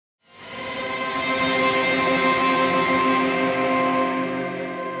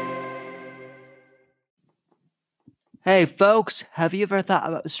Hey folks, have you ever thought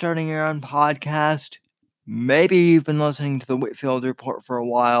about starting your own podcast? Maybe you've been listening to the Whitfield Report for a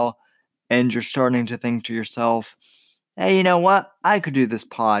while and you're starting to think to yourself, hey, you know what? I could do this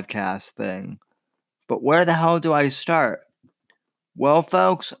podcast thing. But where the hell do I start? Well,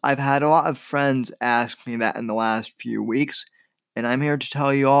 folks, I've had a lot of friends ask me that in the last few weeks, and I'm here to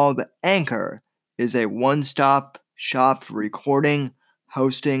tell you all that Anchor is a one-stop shop for recording,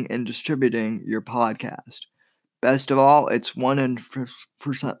 hosting, and distributing your podcast. Best of all, it's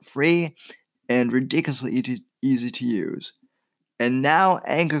 100% free and ridiculously easy to use. And now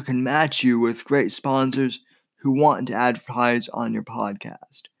Anchor can match you with great sponsors who want to advertise on your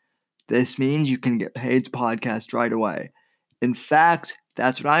podcast. This means you can get paid to podcast right away. In fact,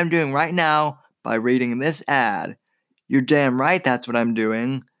 that's what I'm doing right now by reading this ad. You're damn right that's what I'm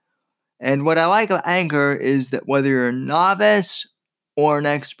doing. And what I like about Anchor is that whether you're a novice or an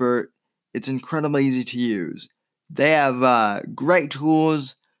expert, it's incredibly easy to use. They have great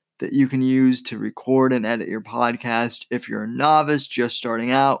tools that you can use to record and edit your podcast if you're a novice just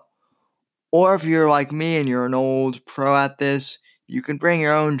starting out. Or if you're like me and you're an old pro at this, you can bring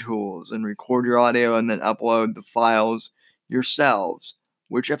your own tools and record your audio and then upload the files yourselves.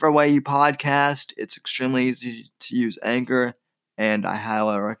 Whichever way you podcast, it's extremely easy to use Anchor, and I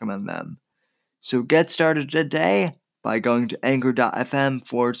highly recommend them. So get started today by going to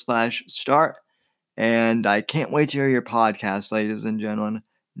anchor.fm/start. And I can't wait to hear your podcast, ladies and gentlemen.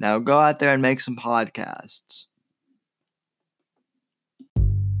 Now go out there and make some podcasts.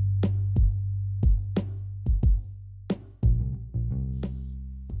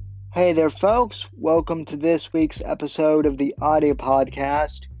 Hey there, folks. Welcome to this week's episode of the audio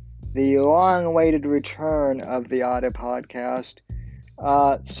podcast, the long-awaited return of the audio podcast.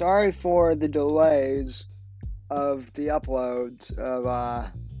 Sorry for the delays of the uploads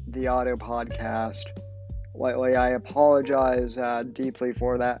of the audio podcast. Lately, I apologize deeply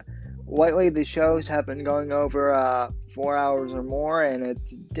for that. Lately, the shows have been going over 4 hours or more, and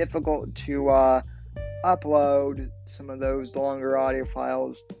it's difficult to upload some of those longer audio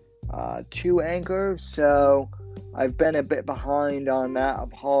files to Anchor, so I've been a bit behind on that.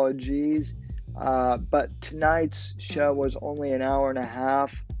 Apologies. But tonight's show was only an hour and a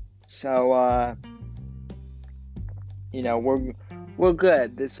half, so we're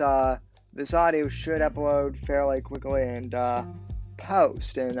good. This audio should upload fairly quickly and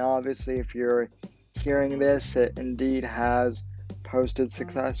post. And obviously, if you're hearing this, it indeed has posted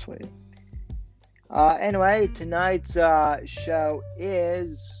successfully. Anyway, tonight's show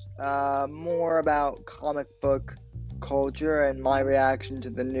is more about comic book culture and my reaction to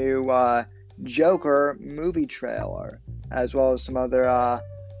the new Joker movie trailer, as well as some other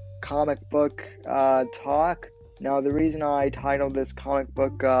comic book talk. Now, the reason I titled this comic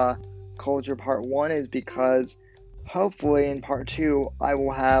book culture part 1 is because hopefully in part 2 I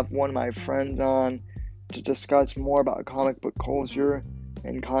will have one of my friends on to discuss more about comic book culture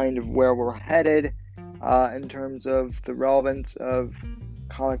and kind of where we're headed in terms of the relevance of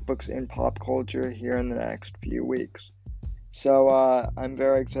comic books in pop culture here in the next few weeks. So I'm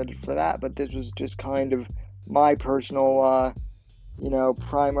very excited for that, but this was just kind of my personal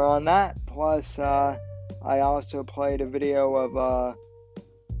primer on that. Plus I also played a video of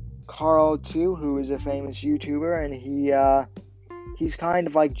Carl too, who is a famous YouTuber, and he's kind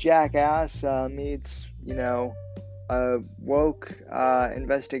of like Jackass meets a woke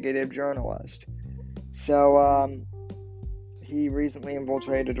investigative journalist. So he recently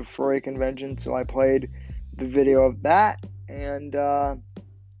infiltrated a furry convention, so I played the video of that, and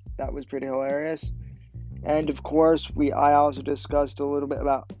that was pretty hilarious. And of course, I also discussed a little bit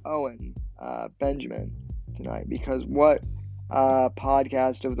about Owen Benjamin tonight, because what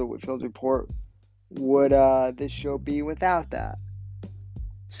podcast of the Whitfield Report would this show be without that?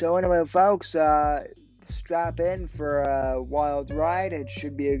 So anyway, folks, strap in for a wild ride. It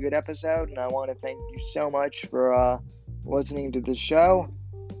should be a good episode, and I want to thank you so much for listening to the show,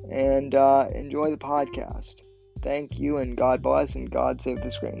 and enjoy the podcast. Thank you, and God bless, and God save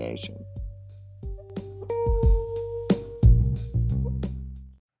this great nation.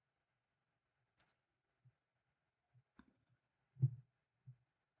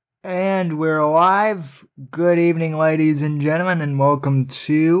 And we're live. Good evening, ladies and gentlemen, and welcome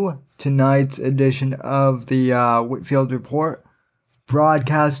to tonight's edition of the Whitfield Report,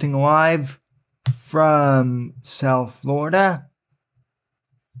 broadcasting live from South Florida.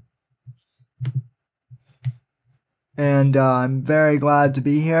 And I'm very glad to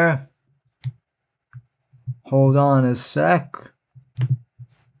be here. Hold on a sec.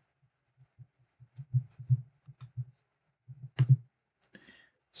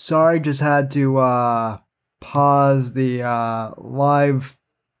 Sorry, just had to pause the live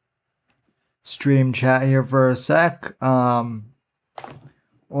stream chat here for a sec, or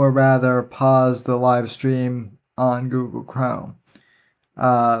rather pause the live stream on Google Chrome.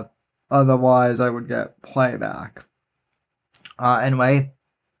 Otherwise, I would get playback. Anyway,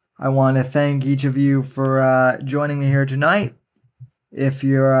 I want to thank each of you for joining me here tonight. If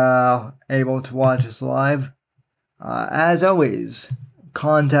you're able to watch us live, as always,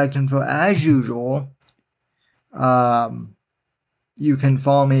 contact info as usual. You can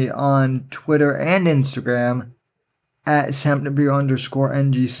follow me on Twitter and Instagram at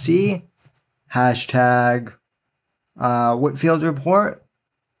SamTW_NGC, hashtag Whitfield Report.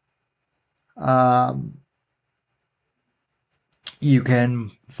 You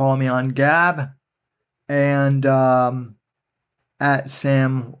can follow me on Gab and at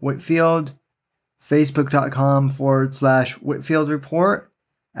Sam Whitfield, Facebook.com/Whitfield Report.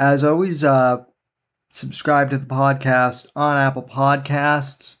 As always, subscribe to the podcast on Apple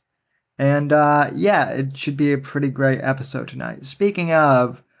Podcasts. And it should be a pretty great episode tonight. Speaking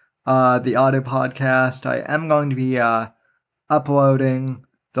of the audio podcast, I am going to be uploading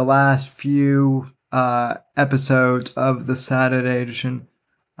the last few episodes of the Saturday edition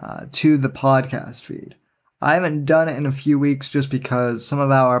to the podcast feed. I haven't done it in a few weeks just because some of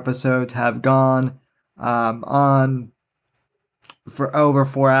our episodes have gone on for over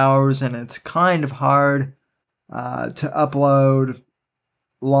 4 hours, and it's kind of hard to upload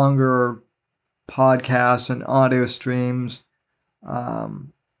longer podcasts and audio streams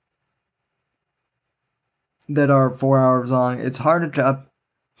that are 4 hours long. It's harder to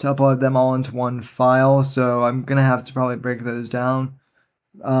upload them all into one file, so I'm gonna have to probably break those down.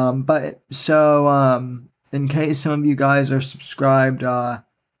 In case some of you guys are subscribed on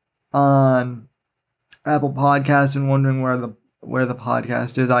Apple Podcasts and wondering where the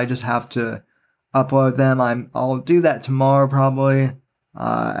podcast is, I just have to upload them. I'll do that tomorrow probably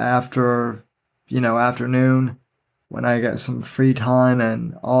after afternoon when I get some free time,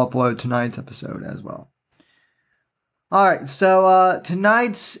 and I'll upload tonight's episode as well. Alright, so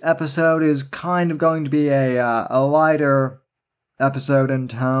tonight's episode is kind of going to be a lighter episode in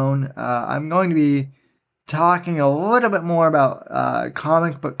tone. I'm going to be talking a little bit more about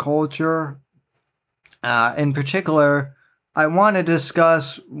comic book culture. In particular, I want to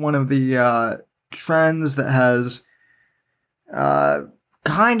discuss one of the trends that has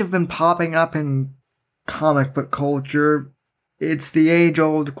kind of been popping up in comic book culture. It's the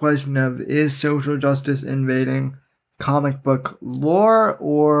age-old question of, is social justice invading comic book lore,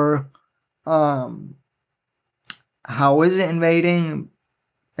 or how is it invading,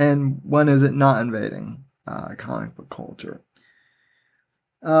 and when is it not invading comic book culture?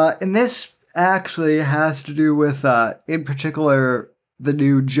 And this actually has to do with, in particular, the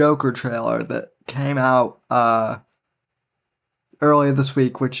new Joker trailer that came out earlier this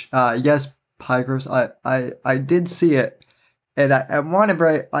week, which, yes, Pikers, I did see it, and I want to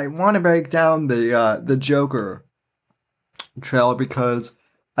break down the Joker trailer because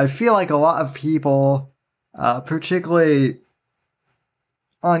I feel like a lot of people, particularly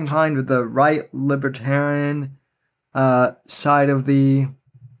on kind of the right libertarian side of the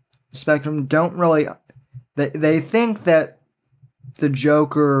spectrum, don't really. They think that the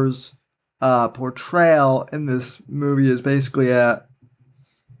Joker's portrayal in this movie is basically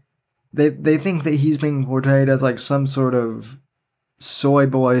They think that he's being portrayed as like some sort of soy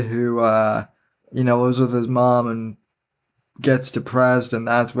boy who lives with his mom and gets depressed, and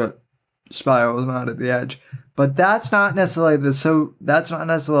that's what spirals him out at the edge. But that's not necessarily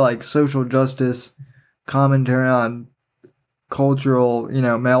like social justice commentary on cultural,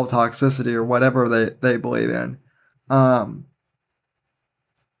 male toxicity or whatever they believe in.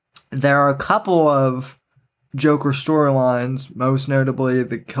 There are a couple of Joker storylines, most notably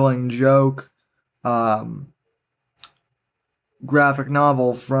the Killing Joke graphic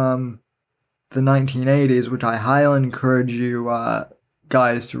novel from the 1980s, which I highly encourage you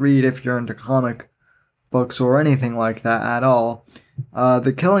guys to read if you're into comic books or anything like that at all.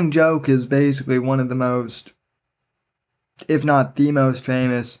 The Killing Joke is basically one of the most, if not the most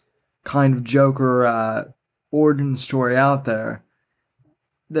famous kind of Joker origin story out there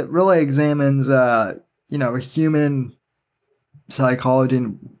that really examines human psychology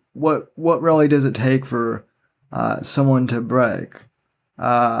and what really does it take for someone to break.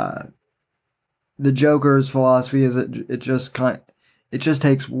 The Joker's philosophy is it just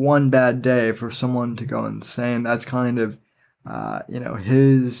takes one bad day for someone to go insane. That's kind of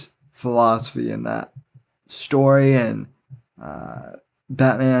his philosophy in that story, and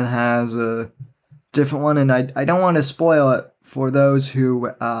Batman has a different one, and I don't want to spoil it for those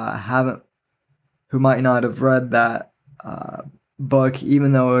who who might not have read that book,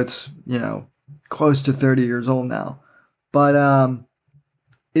 even though it's, close to 30 years old now. But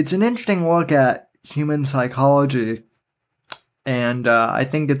it's an interesting look at human psychology, and I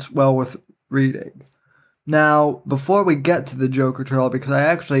think it's well worth reading. Now, before we get to the Joker trailer, because I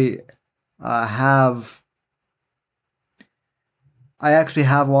actually have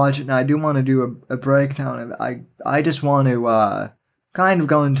watched it, and I do want to do a breakdown of it. I just want to kind of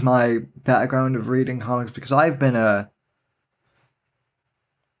go into my background of reading comics, because I've been a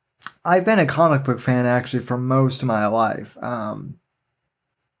comic book fan actually for most of my life.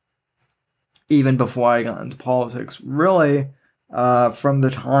 Even before I got into politics, really, from the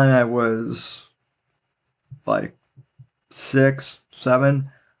time I was like 6, 7.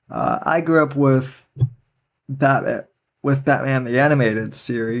 I grew up with Batman the Animated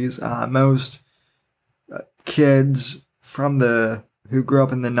Series. Most kids who grew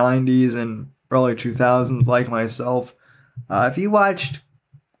up in the 90s and early 2000s, like myself, if you watched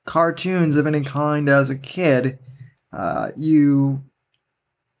cartoons of any kind as a kid, you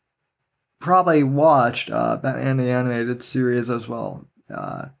probably watched Batman the Animated Series as well.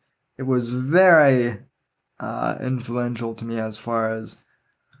 It was very influential to me as far as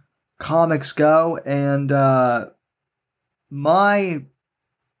comics go, and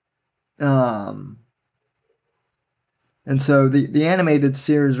and so the animated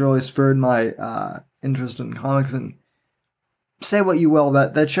series really spurred my interest in comics. And say what you will,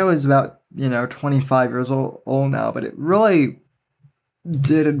 that show is about 25 years old now, but it really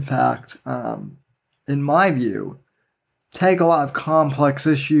did, in fact, in my view, take a lot of complex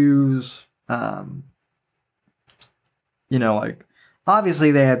issues. Like,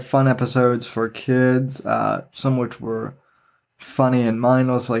 obviously they had fun episodes for kids, some which were funny and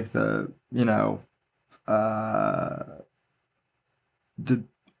mindless, like the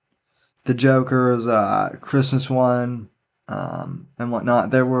Joker's Christmas one, and whatnot.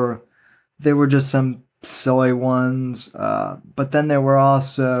 There were just some silly ones, but then there were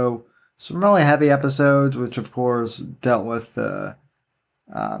also some really heavy episodes, which of course dealt with the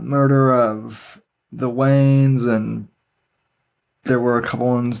murder of the Waynes, and there were a couple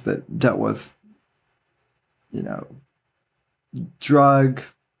ones that dealt with drug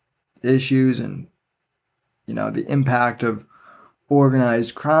issues and the impact of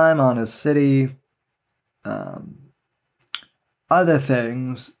organized crime on a city. Other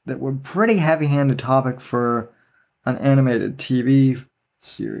things that were pretty heavy-handed topic for an animated TV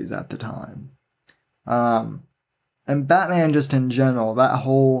series at the time. And Batman just in general, that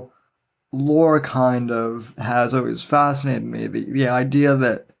whole lore kind of has always fascinated me. The idea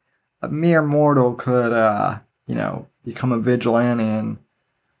that a mere mortal could, become a vigilante and,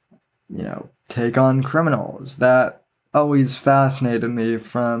 take on criminals. That always fascinated me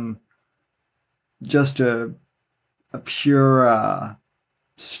from just a pure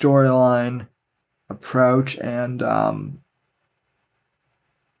storyline approach and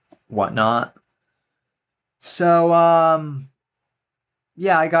whatnot. So,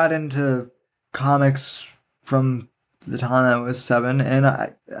 yeah, I got into comics from the time I was 7,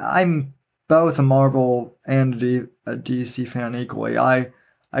 and I'm both a Marvel and a DC fan equally. I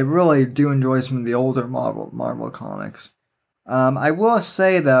really do enjoy some of the older Marvel comics. I will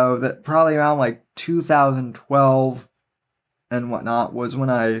say, though, that probably around like 2012 and whatnot was when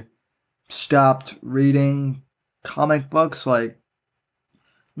I stopped reading comic books. Like,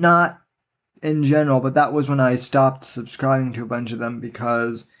 not in general, but that was when I stopped subscribing to a bunch of them,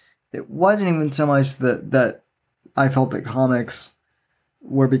 because it wasn't even so much that I felt that comics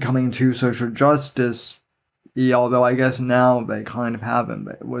were becoming too social justice-y, although I guess now they kind of have been,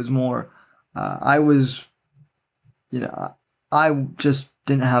 but it was more, I just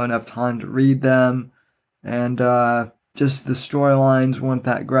didn't have enough time to read them, and just the storylines weren't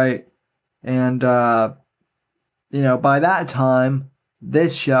that great. And, by that time,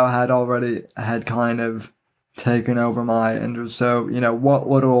 this show had kind of taken over my interest. So, what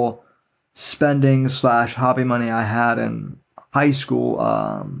little spending / hobby money I had in high school,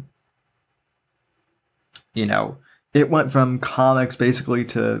 it went from comics basically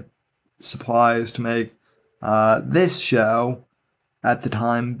to supplies to make this show at the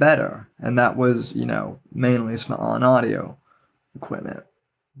time better. And that was, mainly spent on audio equipment.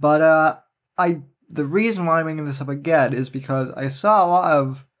 But the reason why I'm bringing this up again is because I saw a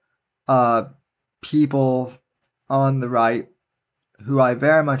lot of people on the right who I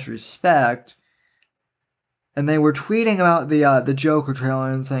very much respect, and they were tweeting about the Joker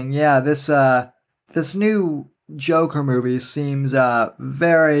trailer and saying, yeah, this new Joker movie seems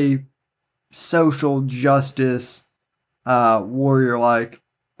very social justice warrior like.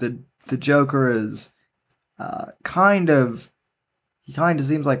 The the Joker is kind of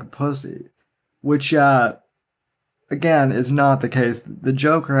seems like a pussy, which again is not the case. The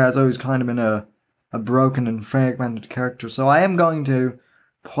Joker has always kind of been a broken and fragmented character. So I am going to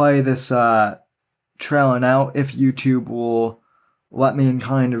play this trailer now, if YouTube will let me, and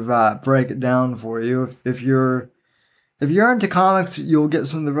kind of break it down for you. If you're into comics, you'll get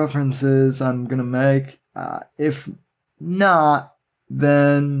some of the references I'm gonna make. If not,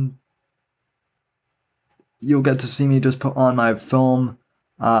 then you'll get to see me just put on my film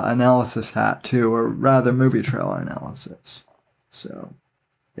analysis hat too, or rather movie trailer analysis. So,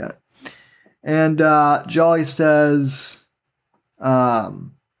 yeah. And Jolly says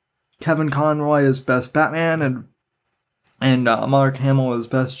Kevin Conroy is best Batman, and Mark Hamill is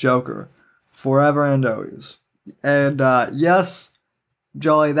best Joker, forever and always. And yes,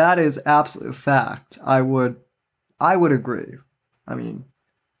 Jolly, that is absolute fact. I would agree. I mean,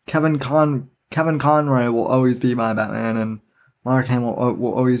 Kevin Conroy will always be my Batman, and Mark Hamill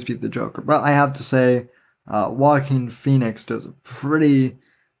will always be the Joker. But I have to say, Joaquin Phoenix does a pretty...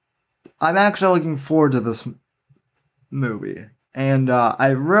 I'm actually looking forward to this movie. And I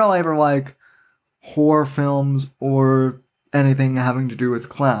really ever like horror films or anything having to do with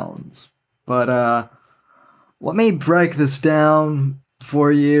clowns. But let me break this down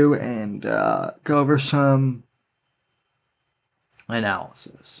for you and go over some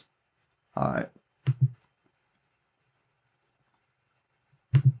analysis. Alright.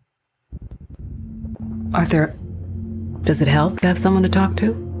 Arthur, does it help to have someone to talk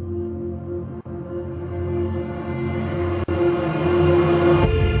to?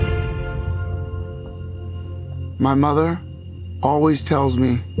 My mother always tells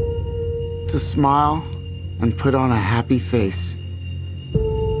me to smile and put on a happy face.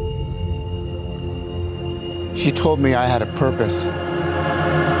 She told me I had a purpose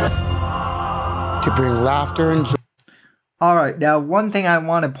to bring laughter and joy. Alright, now one thing I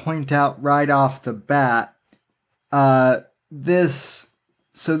want to point out right off the bat, this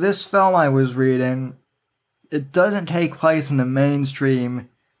film I was reading, it doesn't take place in the mainstream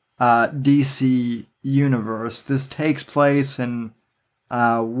DC universe. This takes place in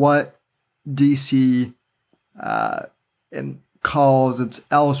what DC calls its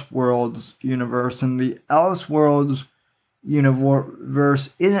Elseworlds universe, and the Elseworlds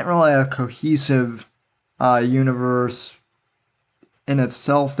universe isn't really a cohesive universe in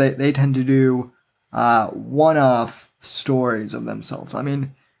itself. They tend to do one-off stories of themselves. I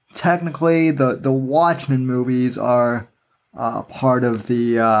mean, technically, the Watchmen movies are part of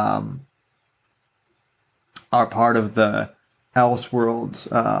the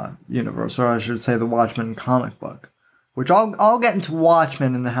Elseworlds universe, or I should say the Watchmen comic book, which I'll get into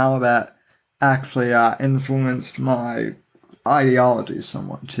Watchmen and how that actually influenced my ideology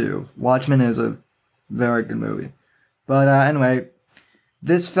somewhat too. Watchmen is a very good movie. But anyway,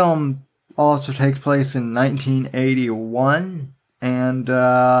 this film also takes place in 1981, and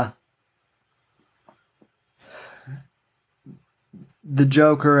the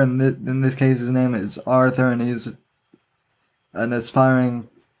Joker, in this case his name is Arthur, and he's an aspiring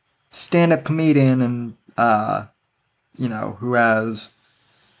stand-up comedian, and who has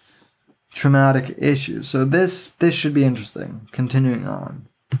traumatic issues. So this should be interesting. Continuing on.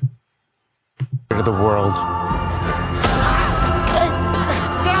 To the world. Hey,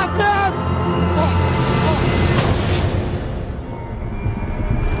 stop them!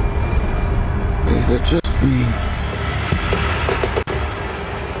 Is it just me?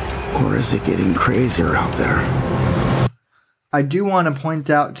 Or is it getting crazier out there? I do want to point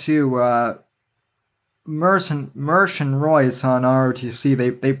out too, Mersh and Royce on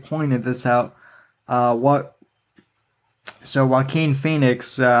ROTC, they pointed this out. So Joaquin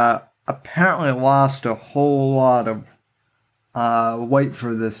Phoenix apparently lost a whole lot of weight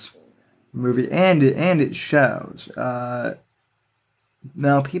for this movie, and it shows. Now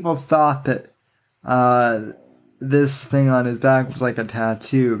people thought that this thing on his back was like a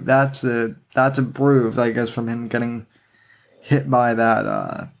tattoo. That's a bruise, I guess, from him getting hit by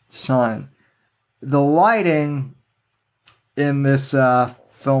that sign. The lighting in this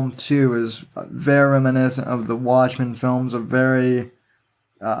film too is very reminiscent of the Watchmen films, a very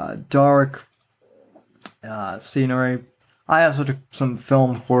dark scenery. I also took some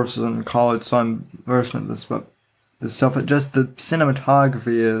film courses in college, so I'm versed in this, but this stuff, just the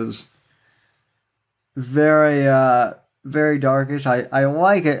cinematography is very very darkish. I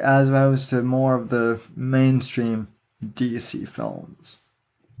like it as opposed to more of the mainstream DC films.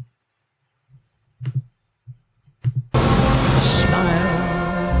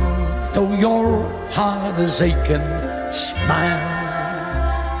 Smile, though your heart is aching.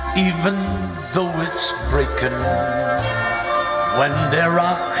 Smile, even though it's breaking when there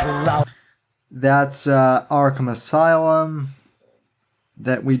are clouds. That's Arkham Asylum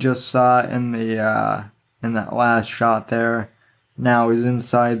that we just saw in the in that last shot there. Now he's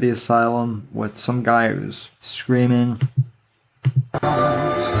inside the asylum with some guy who's screaming.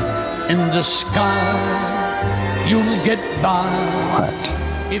 In the sky, you'll get by. What?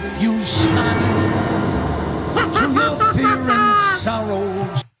 If you smile to your fear and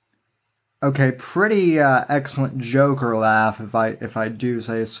sorrows. Okay, pretty excellent Joker laugh, if I do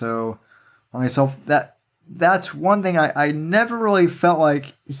say so myself. That's one thing I never really felt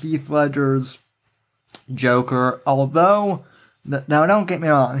like Heath Ledger's Joker, although, now don't get me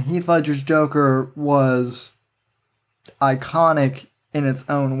wrong, Heath Ledger's Joker was iconic in its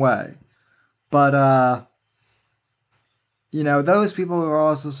own way. But, you know, those people are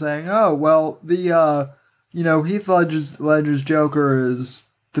also saying, oh, well, Heath Ledger's Joker is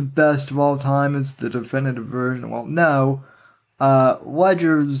the best of all time, it's the definitive version. Well, no,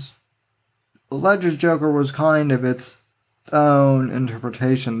 Ledger's Joker was kind of its own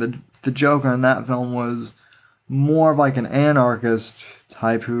interpretation. The Joker in that film was more of like an anarchist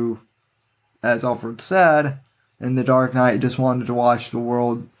type who, as Alfred said, in The Dark Knight just wanted to watch the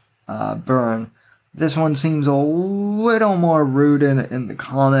world burn. This one seems a little more rooted in the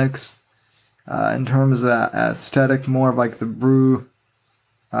comics in terms of aesthetic, more of like the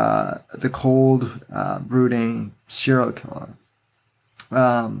cold, brooding serial killer.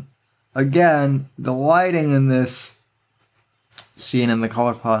 Again, the lighting in this scene in the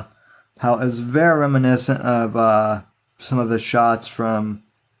color palette is very reminiscent of some of the shots from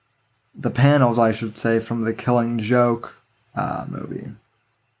the panels, I should say, from the Killing Joke movie.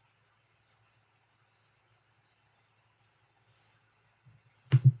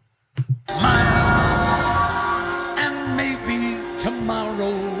 And maybe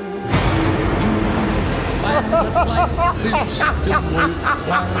tomorrow you find that life is still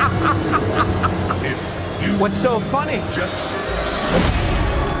worthwhile. If you What's so funny? just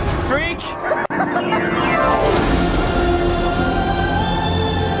Freak!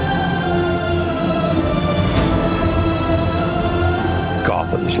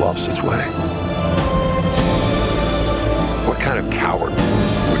 Gotham's lost its way. What kind of coward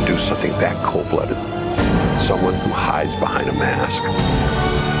would do something that cold-blooded? Someone who hides behind a mask.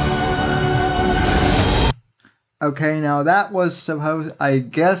 Okay, now that was supposed... I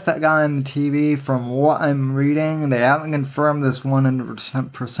guess that got on the TV from what I'm reading. They haven't confirmed this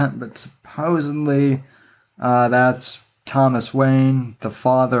 100%, but supposedly that's Thomas Wayne, the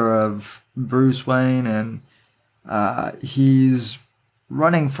father of Bruce Wayne, and he's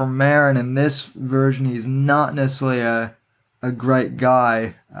running for mayor, and in this version he's not necessarily a great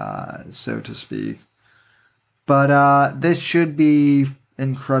guy, so to speak. But this should be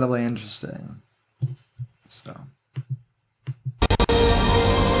incredibly interesting. So...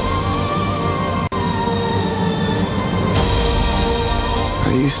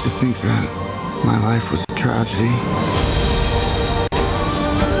 I used to think that my life was a tragedy.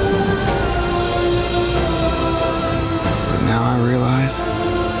 But now I realize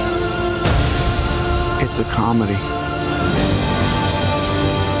it's a comedy.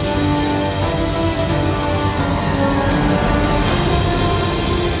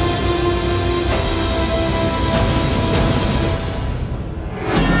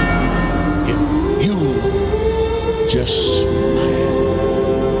 if you just smile.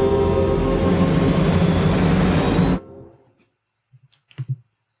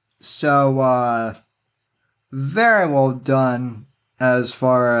 So, very well done as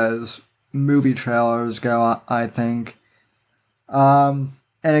far as movie trailers go, I think. And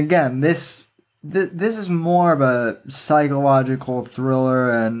again, this is more of a psychological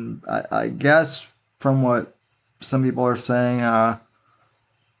thriller, and I guess from what some people are saying,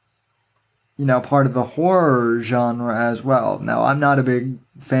 part of the horror genre as well. Now, I'm not a big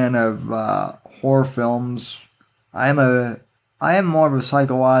fan of horror films. I am more of a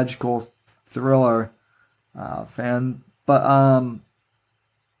psychological thriller fan. But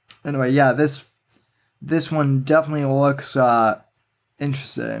anyway, yeah, this one definitely looks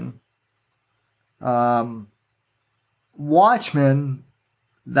interesting. Watchmen,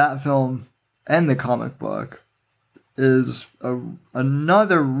 that film and the comic book, is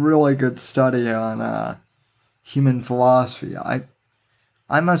another really good study on human philosophy. I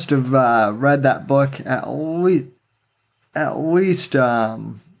must have read that book at least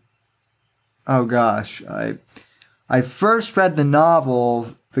oh gosh, I first read the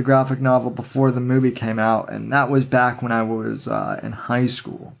novel, the graphic novel, before the movie came out, and that was back when I was in high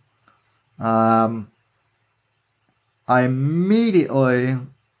school. I immediately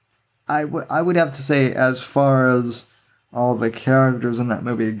I would have to say, as far as all the characters in that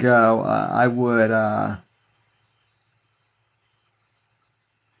movie go, I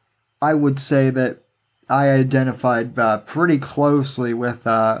would say that I identified pretty closely with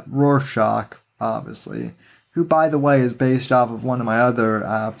Rorschach, obviously, who, by the way, is based off of one of my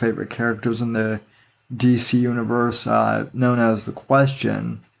other favorite characters in the DC universe, known as The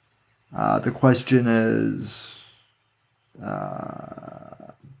Question. The Question is...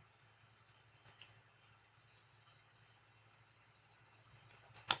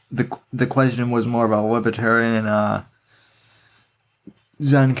 the Question was more of a libertarian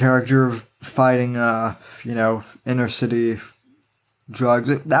Zen character fighting, inner city drugs.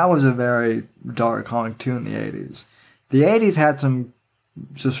 That was a very dark comic too in the 80s. The 80s had some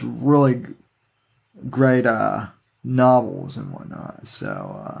just really great novels and whatnot.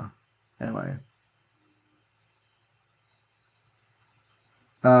 So, anyway.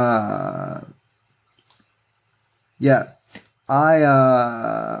 Yeah.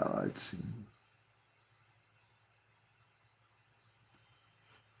 Let's see.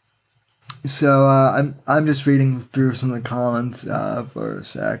 So I'm just reading through some of the comments for a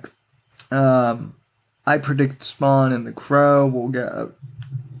sec. I predict Spawn and The Crow will get a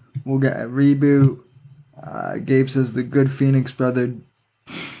reboot. Gabe says the good Phoenix brother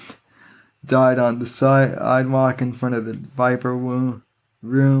died on the sidewalk in front of the Viper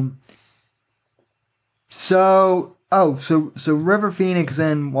room. So River Phoenix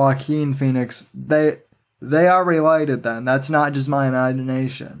and Joaquin Phoenix, they are related then. That's not just my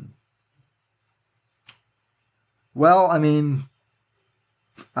imagination. Well, I mean,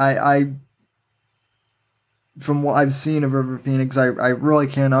 I from what I've seen of River Phoenix, I really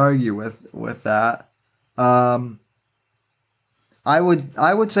can't argue with that. I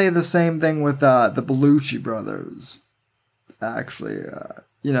would say the same thing with the Belushi brothers. Actually,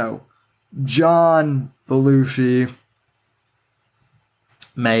 John Belushi,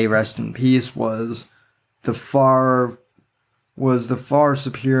 may rest in peace, was the far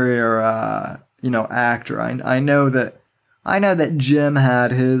superior actor. I know that Jim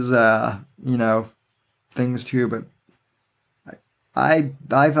had his things too, but I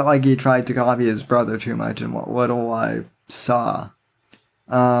felt like he tried to copy his brother too much in what little I saw.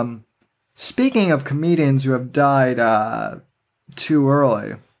 Speaking of comedians who have died too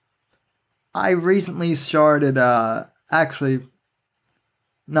early, I recently started, actually,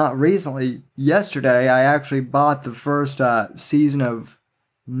 not recently, yesterday, I actually bought the first season of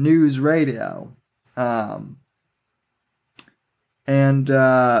News Radio. I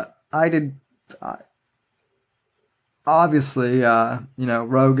did, obviously,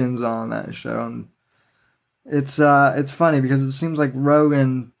 Rogan's on that show, and it's funny because it seems like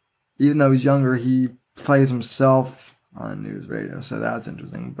Rogan, even though he's younger, he plays himself on News Radio, so that's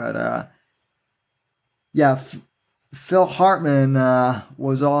interesting. But Phil Hartman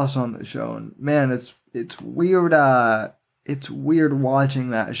was also on the show, and man, it's weird. It's weird watching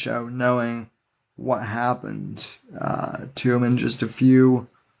that show, knowing what happened to him in just a few.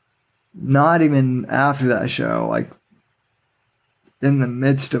 Not even after that show, like in the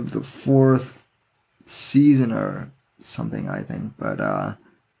midst of the fourth season or something, I think. But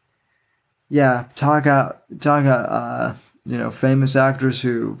talk out, famous actors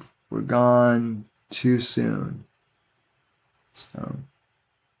who were gone too soon. So,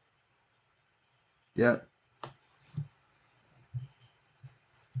 yeah.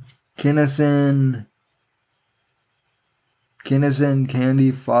 Kinnison,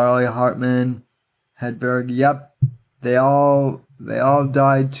 Candy, Farley, Hartman, Hedberg. Yep, they all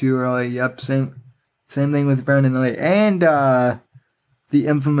died too early. Yep, same thing with Brandon Lee and the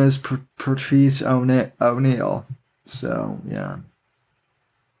infamous Patrice O'Neal. So yeah.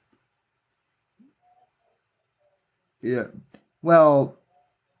 Yeah. Well,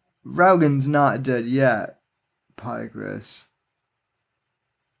 Rogan's not dead yet, Pychris.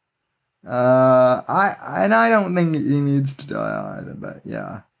 I don't think he needs to die either, but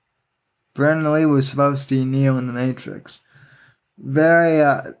yeah. Brandon Lee was supposed to be Neo in the Matrix.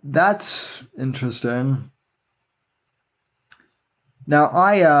 That's interesting. Now,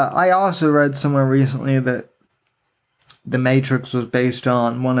 I also read somewhere recently that The Matrix was based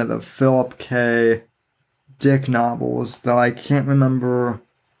on one of the Philip K. Dick novels, though I can't remember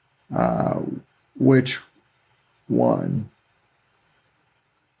which one.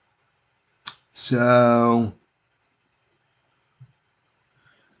 So,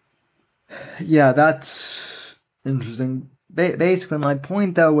 yeah, that's interesting. Basically, my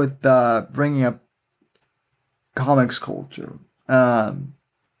point, though, with bringing up comics culture, I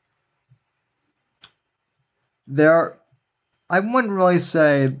wouldn't really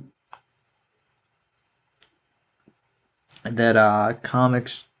say that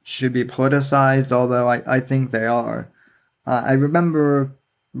comics should be politicized, although I think they are. I remember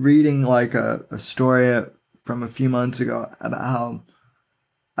reading like a story from a few months ago about how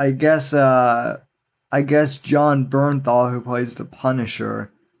I guess John Bernthal, who plays the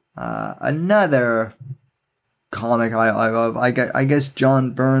Punisher, another comic I love. I guess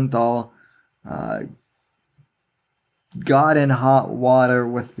John Bernthal got in hot water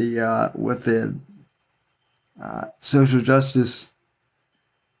with the social justice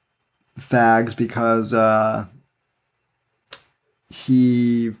fags because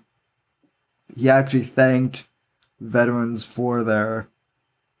he actually thanked veterans for their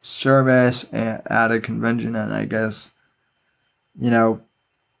service at a convention, and I guess,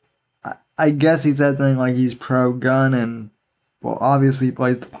 I guess he said something like he's pro-gun, and well, obviously he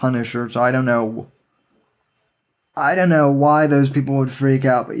plays the Punisher, so I don't know why those people would freak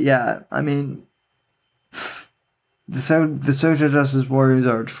out, but yeah, I mean, the social justice warriors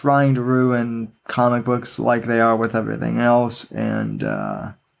are trying to ruin comic books like they are with everything else, and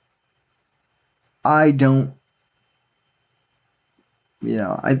I don't,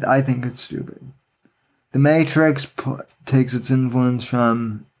 I think it's stupid. The Matrix takes its influence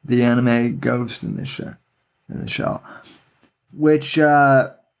from the anime Ghost in the Shell, which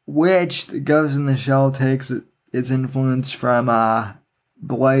the Ghost in the Shell takes its influence from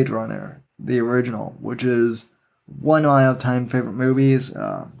Blade Runner, the original, which is one of my all-time favorite movies.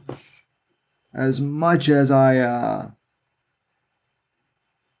 As much as I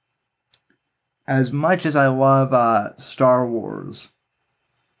love Star Wars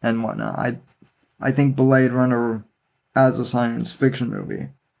and whatnot, I think Blade Runner as a science fiction movie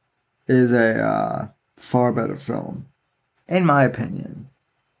is a far better film, in my opinion.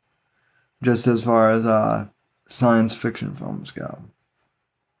 Just as far as science fiction films go.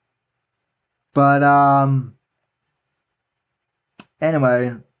 But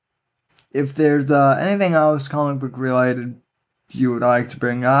anyway, if there's anything else comic book related you would like to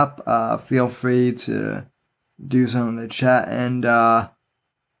bring up, feel free to do so in the chat, and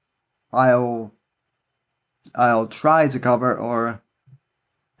I'll try to cover it or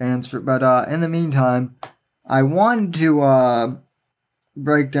answer it. But in the meantime, I wanted to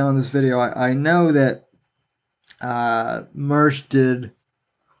break down this video. I know that Mersh did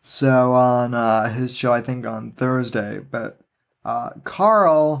so on his show, I think on Thursday, but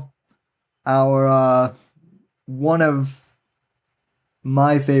Carl, our one of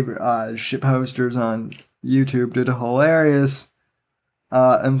my favorite ship hosters on YouTube, did a hilarious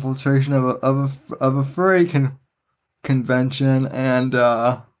infiltration of a furry convention, and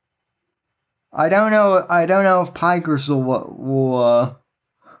I don't know if Pikers will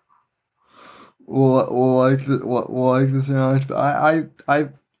like this so much, but I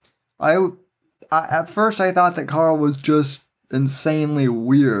at first I thought that Carl was just insanely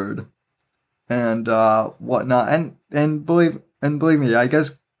weird and whatnot, and believe me, I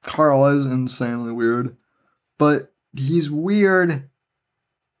guess Carl is insanely weird, but he's weird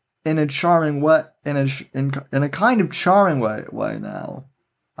in a charming way, in a kind of charming way now.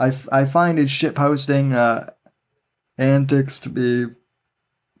 I find his ship hosting antics to be,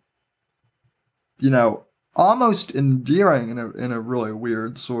 almost endearing in a really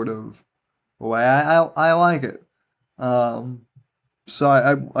weird sort of way. I like it. So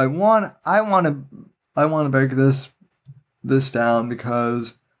I want to break this down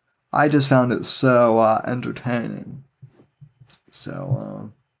because I just found it so entertaining.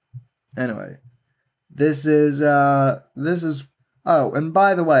 So anyway, this is oh, and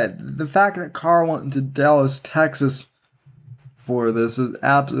by the way, the fact that Carl went to Dallas, Texas for this is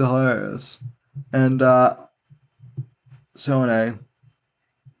absolutely hilarious. And so anyway,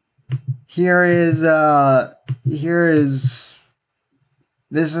 here is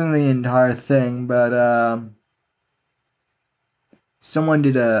this isn't the entire thing, but someone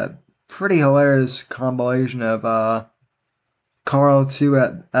did a pretty hilarious compilation of Carl 2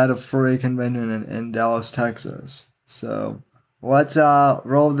 at a furry convention in Dallas, Texas. So let's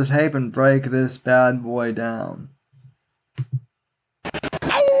roll the tape and break this bad boy down.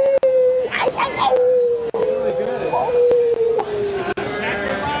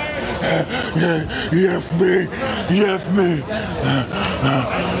 Yes, me. Yes, me.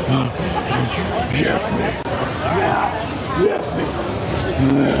 Yes, me. Yes, me.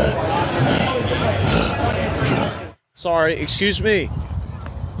 Sorry, excuse me.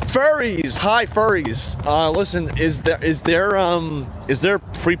 Furries, hi furries. Listen, is there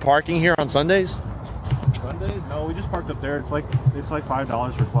free parking here on Sundays? Sundays? No, we just parked up there. It's like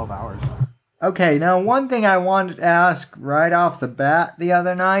 $5 for 12 hours. Okay, now one thing I wanted to ask right off the bat the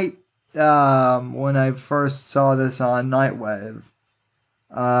other night when I first saw this on Nightwave.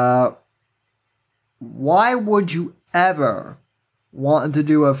 Why would you ever want to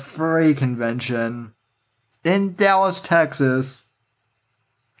do a furry convention in Dallas, Texas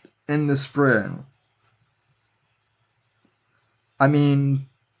in the spring? I mean,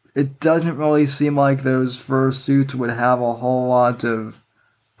 it doesn't really seem like those fursuits would have a whole lot of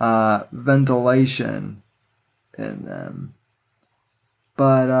ventilation in them.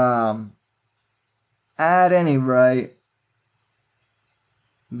 But at any rate,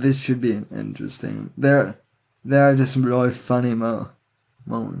 this should be interesting. There are just some really funny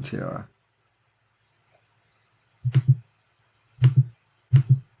moments here.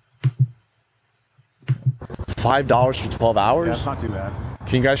 $5 for 12 hours? Yeah, it's not too bad.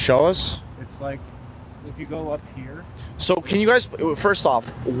 Can you guys show us? It's like if you go up here. So can you guys, first off,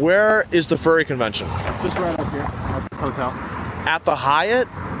 where is the furry convention? Just right up here at the hotel. At the Hyatt?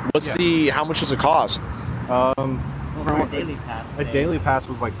 How much does it cost? A daily pass. A daily pass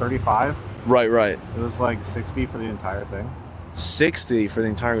was like 35. Right. It was like 60 for the entire thing. 60 for the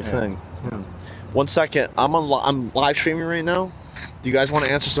entire thing. Yeah. 1 second. I'm live streaming right now. Do you guys want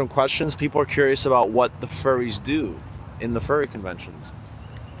to answer some questions? People are curious about what the furries do in the furry conventions.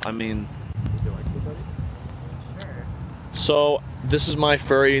 I mean, so this is my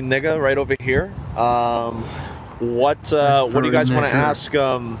furry nigga right over here. What do you guys want to ask?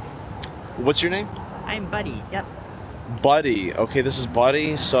 What's your name? I'm Buddy. Yep. Buddy. Okay, this is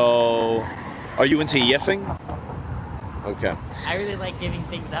Buddy. So, are you into yiffing? Okay. I really like giving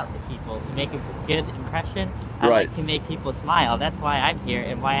things out to people to make a good impression. I Right. like to make people smile. That's why I'm here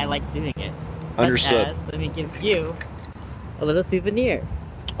and why I like doing it. Such Understood. as, let me give you a little souvenir.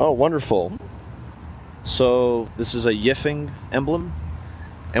 Oh, wonderful. So this is a yiffing emblem.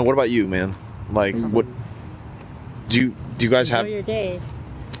 And what about you, man? Like, what do you guys Enjoy have? your day.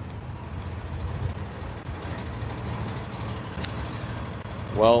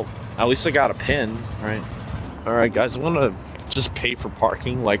 Well, at least I got a pin, right? All right, guys, I'm gonna just pay for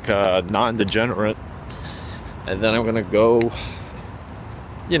parking like a non-degenerate, and then I'm gonna go,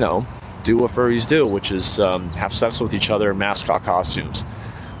 do what furries do, which is have sex with each other in mascot costumes.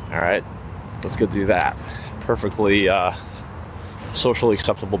 All right, let's go do that. Perfectly socially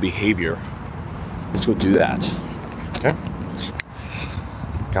acceptable behavior. Let's go do that. Okay.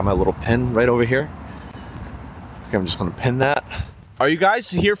 Got my little pin right over here. Okay, I'm just gonna pin that. Are you guys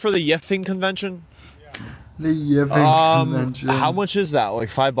here for the yiffing convention? The yiffing convention. How much is that? Like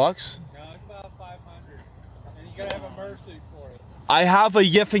 $5? No, it's about 500. And you gotta have a mercy for it. I have a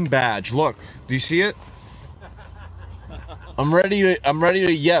yiffing badge. Look, do you see it? I'm ready to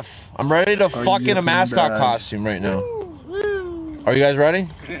yiff. I'm ready to fuck in a mascot badge. costume right now. Are you guys ready?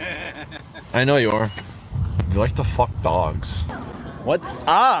 I know you are. You like to fuck dogs. What's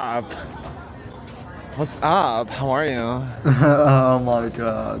up? What's up? How are you? Oh my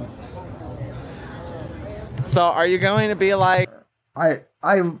god. So, are you going to be like... By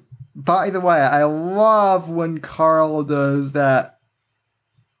the way, I love when Carl does that,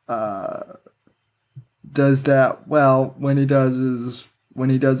 well, when he does his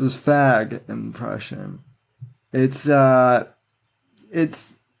fag impression. It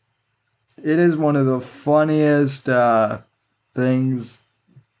is one of the funniest, things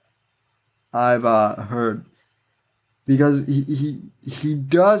I've, heard. Because he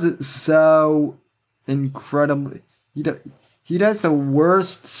does it so incredibly. He does the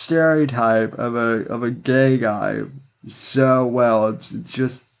worst stereotype of a gay guy so well.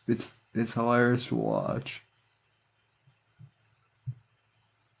 It's hilarious to watch.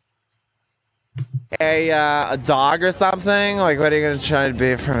 A dog or something? Like, what are you gonna try to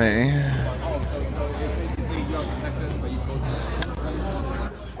be for me?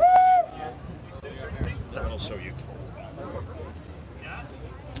 That'll show you.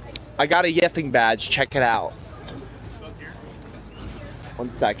 I got a yiffing badge. Check it out.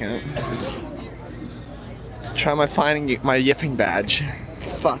 1 second. Try finding my yiffing badge.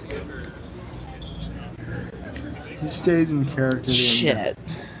 Fuck. He stays in character. Shit.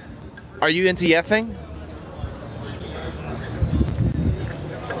 Are you into yiffing?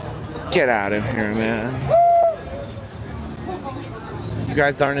 Get out of here, man. You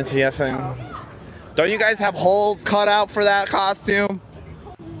guys aren't into yiffing? Don't you guys have holes cut out for that costume?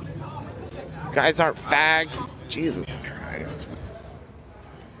 You guys aren't fags? Jesus Christ.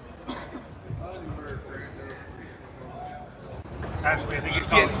 Ashley, I think he's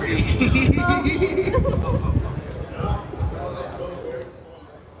calling for you.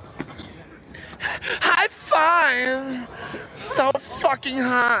 High five! So fucking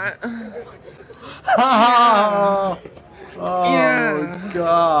hot. Oh, Yeah.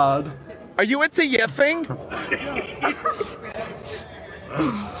 God. Are you into yiffing?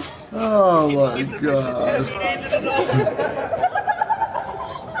 Oh my god.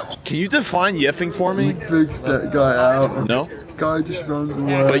 Can you define yiffing for me? Fix that guy out. No? Guy just runs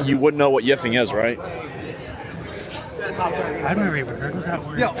away. But you wouldn't know what yiffing is, right? I've never even heard of that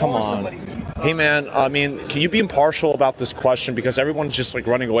word. Come on. Hey man, I mean, can you be impartial about this question? Because everyone's just like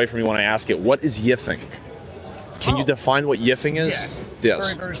running away from me when I ask it. What is yiffing? Can you define what yiffing is? Yes.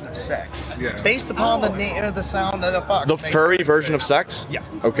 Yes. Furry version of sex. Yeah. Based upon the sound that a fox The makes. furry version of sex? Yeah.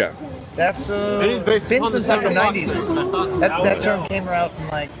 Okay. That's it's been since like the 90s. That term came out in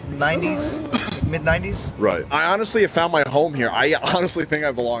like 90s, mid 90s. Right. I honestly have found my home here. I honestly think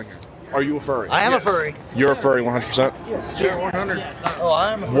I belong here. Are you a furry? I am a furry. You're a furry 100%? Yes. Sure, 100. Oh,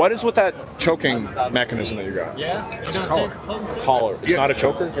 I'm a furry. What is with that choking mechanism that you got? Yeah. It's a collar. Collar. It's not a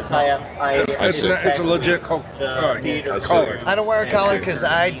choker? It's It's a legit collar. I don't wear a collar because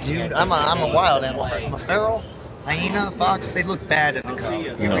I'm a wild animal. I'm a feral. Hyena, fox, they look bad in the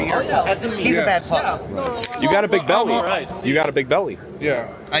collar. He's a bad fox. You got a big belly. You got a big belly. Yeah.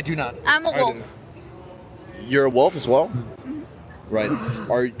 I do not. I'm a wolf. You're a wolf as well? Right.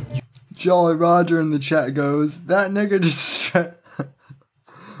 Are you... Jolly Roger in the chat goes, that nigga just right,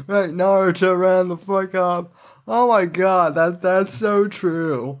 Naruto ran the fuck up. Oh my god, that's so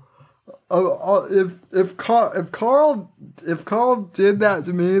true. If Carl did that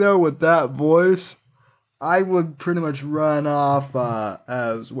to me though with that voice, I would pretty much run off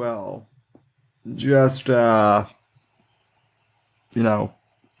as well. Just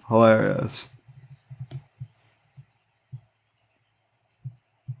hilarious.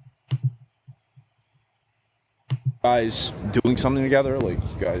 Guys doing something together? Like,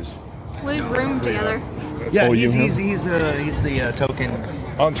 you guys... We roomed together. Yeah, Oh, he's the token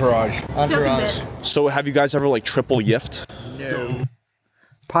entourage. So have you guys ever like triple yiffed? No.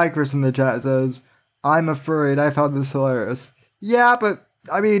 Pikers in the chat says, I'm afraid I found this hilarious. Yeah, but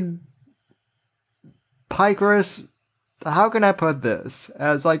I mean, Pikers, how can I put this?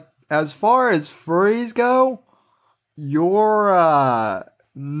 As far as furries go, you're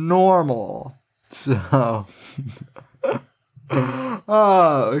normal. So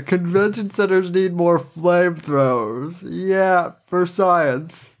convention centers need more flamethrowers. Yeah, for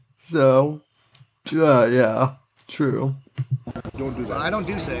science. So yeah, true. Don't do that. I don't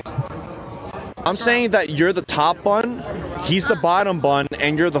do sex. I'm saying that you're the top bun, he's the bottom bun,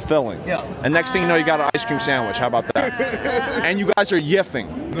 and you're the filling. Yeah. And next thing you know, you got an ice cream sandwich. How about that? And you guys are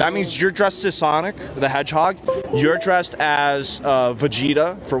yiffing. That means you're dressed as Sonic the Hedgehog. You're dressed as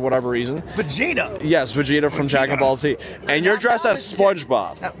Vegeta for whatever reason. Vegeta? Yes, Vegeta from Dragon Ball Z. And you're dressed as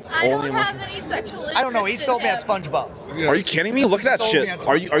SpongeBob. I don't have any sexual interest. I don't know. He sold me at SpongeBob. Are you kidding me? Look at that shit.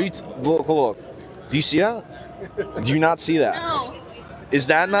 Are you? Look. Do you see that? Do you not see that? No. Is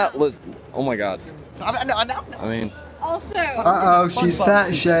that not? Oh my god. I mean. Also. She's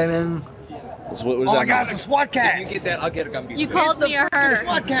fat shaming. What was oh that my god, it's a SWAT cat. You get that, I'll get a Gumby. You called me a her.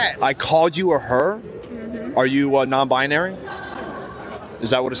 SWAT cats. I called you a her? Mm-hmm. Are you non-binary?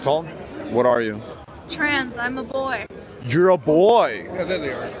 Is that what it's called? What are you? Trans. I'm a boy. You're a boy. Yeah, there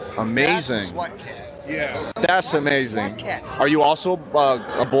they are. Amazing. That's a SWAT cat. Yeah. That's amazing. SWAT cats. Are you also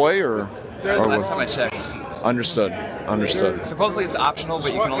a boy or? Last time I checked. Understood. Supposedly it's optional,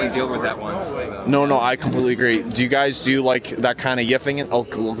 but you can only deal with that once. So. No, I completely agree. Do you guys do like that kind of yiffing? Oh,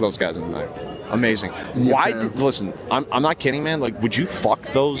 look at those guys in the night. Amazing. Why? Listen, I'm not kidding, man. Like, would you fuck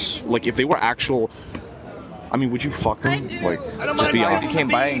those? Like, if they were actual. I mean, would you fuck them? Like, just be honest. Became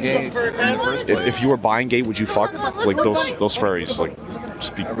buying gay in the first place. If you were buying gay, would you fuck like those furries? Like,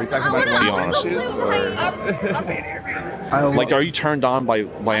 just be, Are we talking about be honest. Like, are you turned on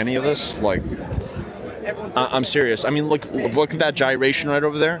by any of this? Like, I'm serious. I mean, look at that gyration right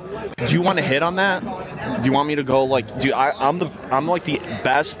over there. Do you want to hit on that? Do you want me to go like? I'm like the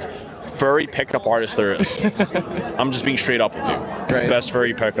best furry pickup artist there is. I'm just being straight up with you. Right. Best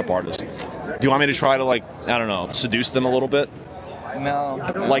furry pickup artist. Do you want me to try to like, I don't know, seduce them a little bit? No.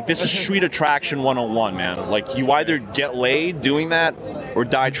 Like, this is street attraction 101, man. Like, you either get laid doing that or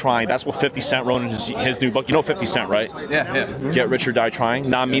die trying. That's what 50 Cent wrote in his new book. You know 50 Cent, right? Yeah. Get rich or die trying.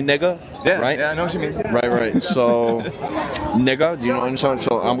 Not me, nigga. Yeah, right? Yeah, I know what you mean. Right. So, nigga, do you know what I'm saying?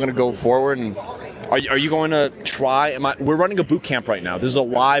 So I'm gonna go forward and are you going to try? We're running a boot camp right now. This is a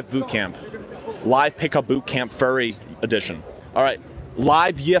live boot camp, live pickup boot camp, furry edition. All right,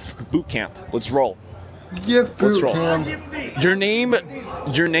 live yiff boot camp. Let's roll. Yiff boot camp. Your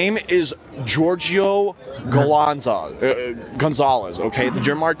name is Giorgio Gonzalez. Okay,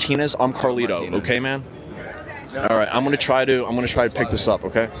 you're Martinez. I'm Carlito. Okay, man. All right, I'm gonna try to pick this up.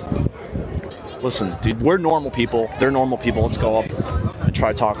 Okay. Listen, dude, we're normal people. They're normal people. Let's go up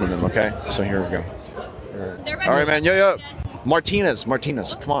try talking to them, okay? So here we go. All right, man. Yo. Martinez,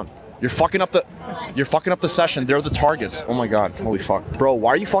 come on. You're fucking up the session. They're the targets. Oh my god. Holy fuck. Bro,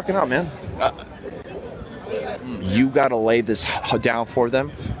 why are you fucking up, man? You gotta lay this down for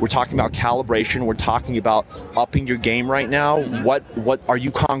them. We're talking about calibration. We're talking about upping your game right now. What are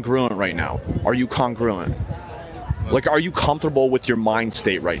you congruent right now? Are you congruent? Like, are you comfortable with your mind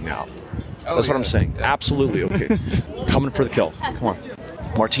state right now? That's what I'm saying. Absolutely. Okay. Coming for the kill. Come on.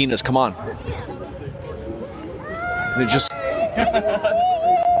 Martinez, come on. And just...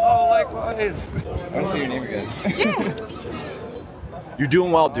 Oh, likewise. I want to see your name again. You're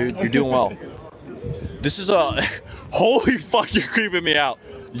doing well, dude. You're doing well. This is a... Holy fuck, you're creeping me out.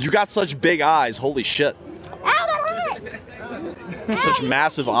 You got such big eyes. Holy shit. Such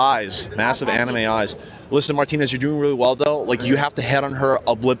massive eyes. Massive anime eyes. Listen, Martinez, you're doing really well, though. Like, you have to head on her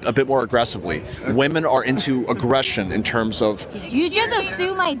a bit more aggressively. Women are into aggression in terms of... You just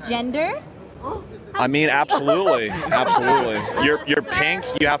assume my gender? I mean, absolutely. Absolutely. You're pink.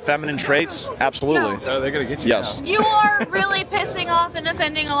 You have feminine traits. Absolutely. Oh, they're going to get you. Yes. You are really pissing off and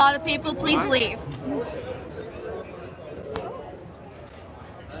offending a lot of people. Please leave.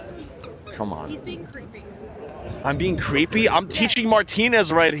 Come on. He's being creepy. I'm being creepy? I'm teaching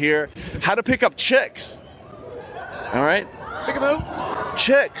Martinez right here how to pick up chicks. All right? Pick them up.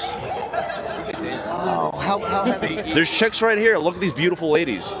 Chicks. Oh, how heavy? There's chicks right here. Look at these beautiful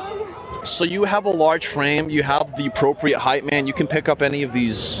ladies. So you have a large frame. You have the appropriate height, man. You can pick up any of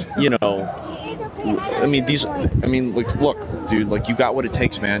these, you know. I mean, like, look, dude, like, you got what it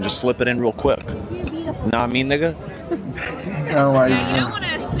takes, man. Just slip it in real quick. Know what I mean, nigga? Oh my Yeah, you don't want to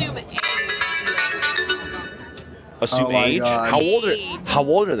assume age. Assume Oh my age? God. How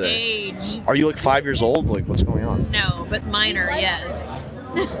old are they? Age. Are you like 5 years old? Like, what's going on? No, but minor, yes.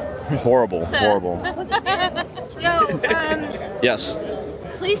 Horrible, So- horrible. Yo, Yes.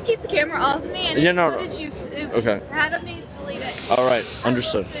 please keep the camera off of me and Yeah, no, any no. footage you've Okay. had of me, delete it. All right,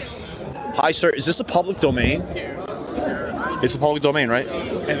 understood. Hi, sir. Is this a public domain? It's a public domain, right?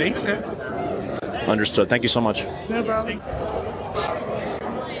 I think so. Understood. Thank you so much. No problem.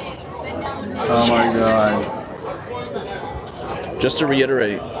 Oh my god. Just to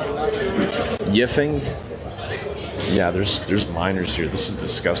reiterate, yiffing. Yeah, there's minors here. This is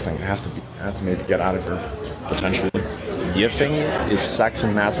disgusting. I have to maybe get out of here potentially. Yiffing is sex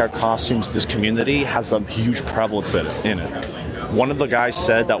in mascot costumes. This community has a huge prevalence in it. One of the guys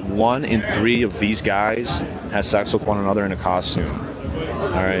said that 1 in 3 of these guys has sex with one another in a costume.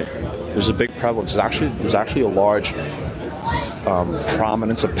 All right, there's a big prevalence. There's actually a large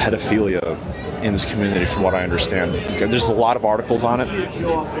prominence of pedophilia in this community, from what I understand. There's a lot of articles on it.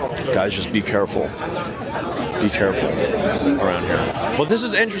 Guys, just be careful. Be careful around here. Well, this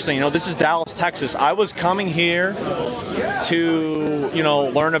is interesting. You know, this is Dallas, Texas. I was coming here to, you know,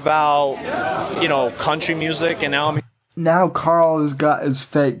 learn about, you know, country music, and now I'm... Now Carl has got his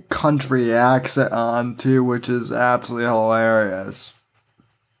fake country accent on too, which is absolutely hilarious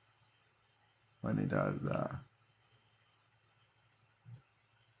when he does that.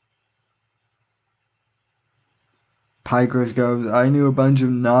 Pikers goes, I knew a bunch of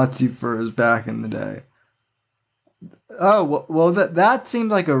Nazi furs back in the day. Oh, well that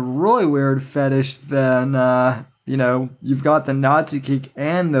seemed like a really weird fetish then. You know, you've got the Nazi kink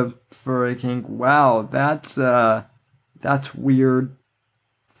and the furry kink. Wow, that's weird.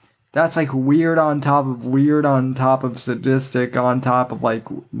 That's like weird on top of sadistic on top of like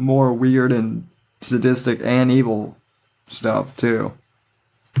more weird and sadistic and evil stuff too.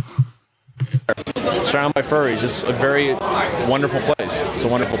 Surrounded by furries. It's a very wonderful place. It's a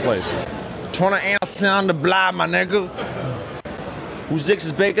wonderful place. 20 ounces on the block, my nigga. Whose dicks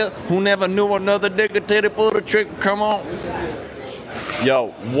is bigger? Who never knew another nigga till they pull the trigger? Come on.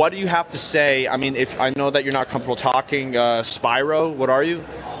 Yo, what do you have to say? I mean, if I know that you're not comfortable talking, Spyro, what are you?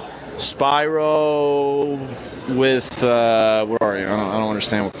 Spyro with, what are you? I don't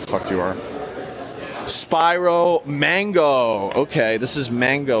understand what the fuck you are. Spyro Mango. Okay, this is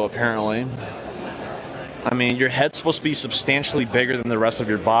Mango, apparently. I mean, your head's supposed to be substantially bigger than the rest of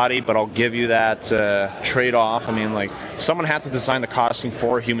your body, but I'll give you that trade-off. I mean, like, someone had to design the costume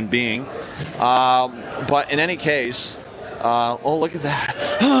for a human being. But in any case, oh, look at that.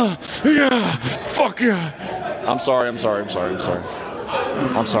 Yeah, fuck yeah. I'm sorry. Did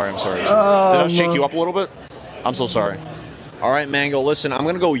I shake you up a little bit? I'm so sorry. All right, Mango, listen, I'm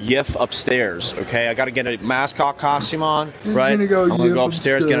going to go yiff upstairs, okay? I got to get a mascot costume on, right? I'm going to go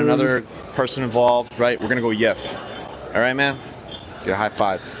upstairs, get another person involved, right? We're going to go yiff. All right, man? Get a high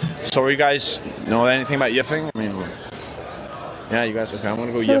five. So you guys know anything about yiffing? I mean, Yeah, you guys okay? I'm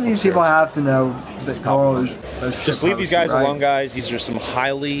gonna go. Some of these people have to know that Carl is. Just leave these guys right? alone, guys. These are some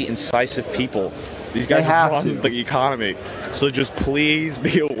highly incisive people. These guys are on the economy. So just please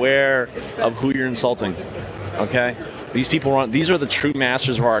be aware of who you're insulting. Okay? These people these are the true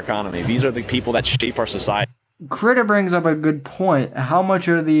masters of our economy. These are the people that shape our society. Critter brings up a good point. How much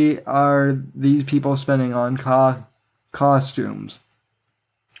are these people spending on costumes?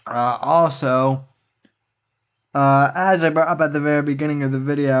 Also, as I brought up at the very beginning of the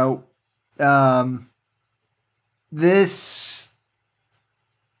video, this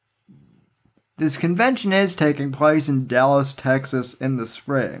convention is taking place in Dallas, Texas in the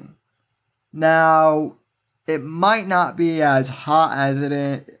spring. Now, it might not be as hot as it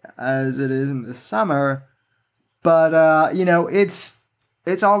is in the summer, but you know, it's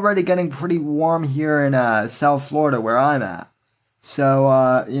already getting pretty warm here in South Florida where I'm at.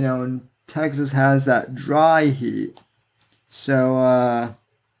 So you know, and Texas has that dry heat. So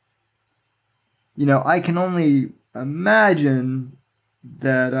you know, I can only imagine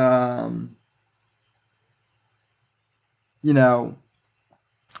that you know,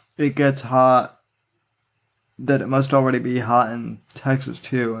 it gets hot, that it must already be hot in Texas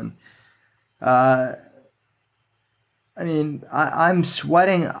too. And I mean, I'm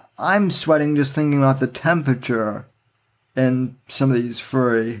sweating just thinking about the temperature in some of these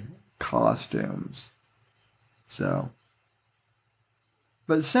furry costumes. So,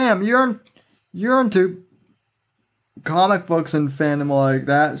 but Sam, you're into comic books and fandom like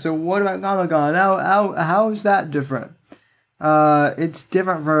that. So what about Comic-Con? How is that different? It's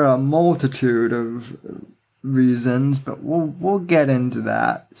different for a multitude of reasons, but we'll get into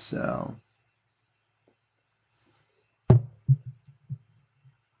that. So,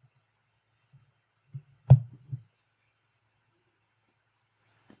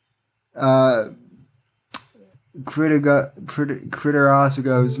 Critter also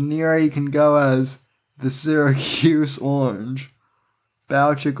goes, Neri can go as the Syracuse Orange,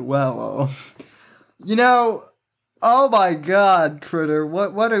 Bouchiquello. You know, oh my God, Critter!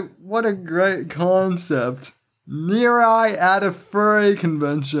 What a great concept. Neri at a furry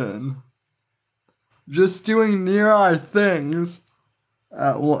convention, just doing Neri things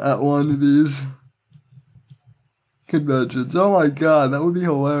at one of these conventions. Oh my God, that would be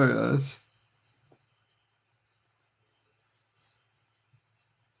hilarious.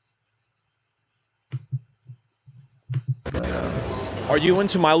 Are you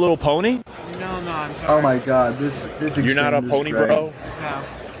into My Little Pony? No, I'm sorry. Oh my God, this You're not a pony, bro? No.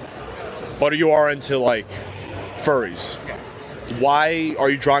 But you are into, like, furries. Yes. Why are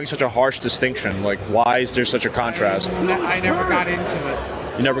you drawing such a harsh distinction? Like, why is there such a contrast? I never got into it.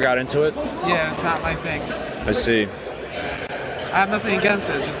 You never got into it? Yeah, it's not my thing. I see. I have nothing against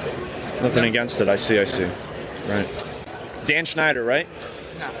it, just... Nothing against it. I see. Right. Dan Schneider, right?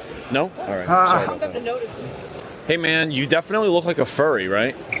 No. No? All right. Sorry about that. Hey, man, you definitely look like a furry,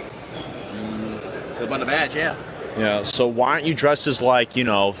 right? On the badge, yeah. Yeah, so why aren't you dressed as, like, you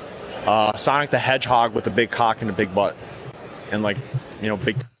know, Sonic the Hedgehog with a big cock and a big butt? And, like, you know,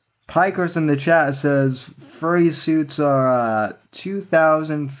 big... Pikers in the chat says, furry suits are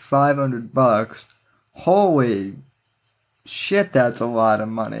 $2,500. Holy shit, that's a lot of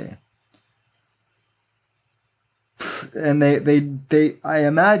money. And they I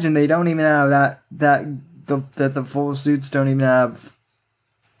imagine they don't even have the full suits don't even have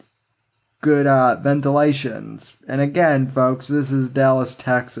good ventilations. And again, folks, this is Dallas,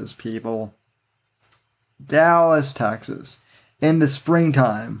 Texas, people. Dallas, Texas. In the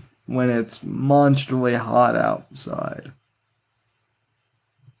springtime, when it's monstrously hot outside.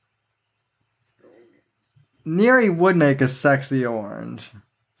 Neri would make a sexy orange.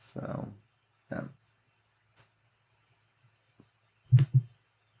 So, yeah.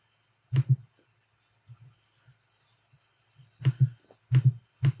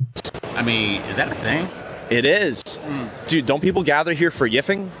 I mean, is that a thing? It is. Dude, don't people gather here for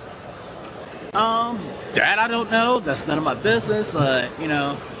yiffing? That I don't know. That's none of my business, but, you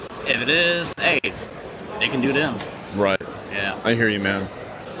know, if it is, hey, they can do them. Right. Yeah. I hear you, man.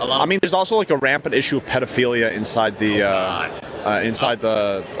 I mean, there's also, like, a rampant issue of pedophilia inside the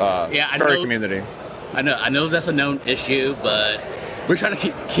furry community. I know that's a known issue, but we're trying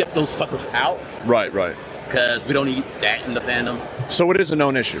to keep those fuckers out. Right. Because we don't need that in the fandom. So it is a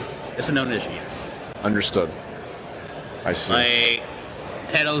known issue? It's a known issue, yes. Understood. I see. Like,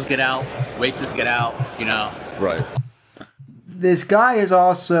 pedos get out, racists get out, you know. Right. This guy is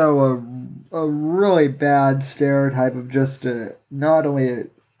also a really bad stereotype of just not only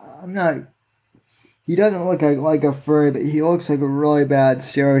he doesn't look like a furry, but he looks like a really bad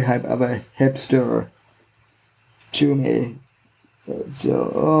stereotype of a hipster to me.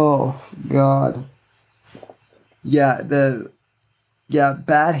 So, oh god. Yeah, bad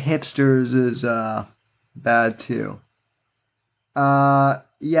hipsters is bad too.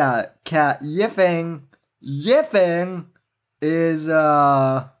 Yeah, cat yiffing is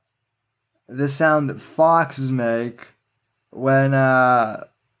the sound that foxes make when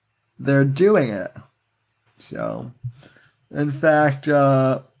they're doing it. So, in fact, you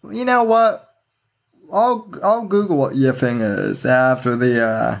know what? I'll Google what yiffing is after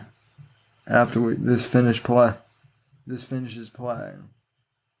this finishes playing.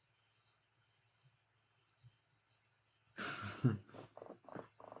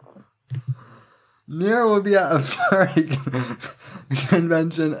 Nero would be at a furry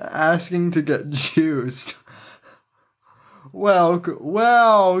convention asking to get juiced. Well,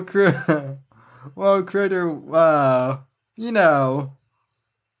 critter, you know,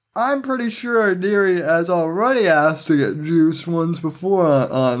 I'm pretty sure Neri has already asked to get juiced once before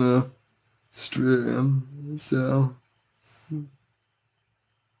on a stream, so,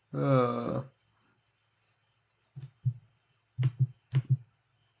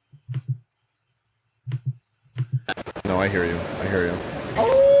 No, I hear you.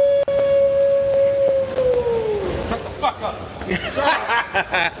 Shut the fuck up.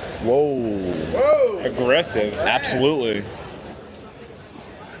 Whoa. Aggressive. Absolutely.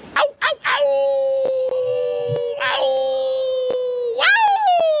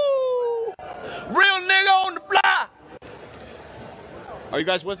 Real nigga on the block. Are you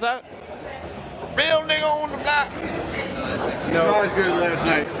guys with that? Real nigga on the block. No, I was good last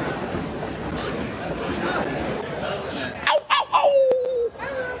night. Ow, ow, ow.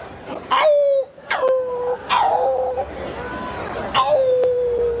 Ow, ow, ow.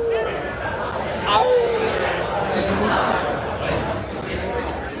 Ow.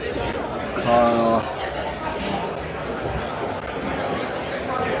 Ow.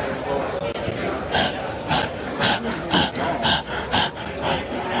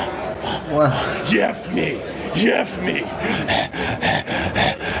 well. Jeff me. Jeff,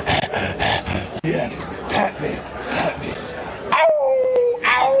 pat me. Ow, ow,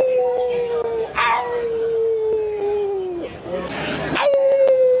 ow. Ow,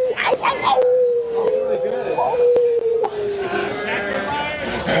 ow, ow, ow.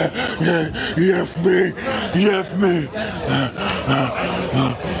 Jeff me.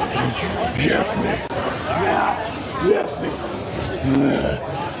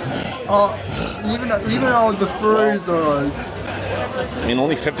 Even all the furries are like. I mean,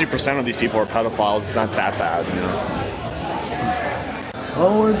 only 50% of these people are pedophiles. It's not that bad, you know.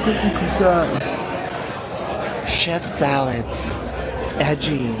 Only 50%. Chef salads.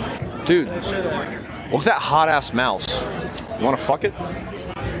 Edgy. Dude, look at that hot ass mouse. You wanna fuck it?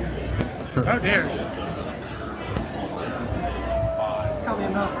 How dare you? Call me a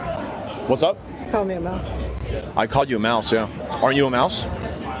mouse. What's up? Call me a mouse. I called you a mouse, yeah. Aren't you a mouse?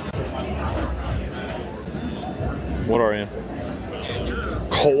 What are you?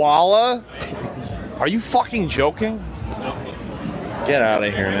 Koala? Are you fucking joking? Get out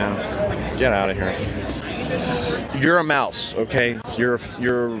of here, man. Get out of here. You're a mouse, okay? You're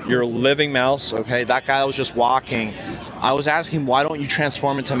a living mouse, okay? That guy was just walking. I was asking, why don't you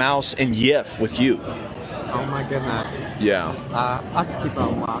transform into mouse and yiff with you? Oh my goodness. Yeah. I'll just keep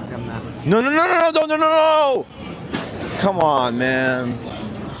on walking then. No. Come on, man.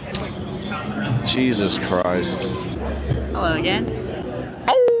 Jesus Christ. Hello again.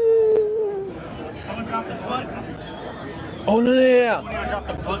 Oh, no, yeah.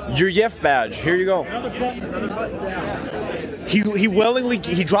 Your yiff badge. Here you go. Another button down. He willingly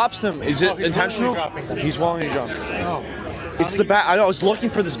drops them. Is it intentional? He's willing to drop. Oh. It's the badge. I know. I was looking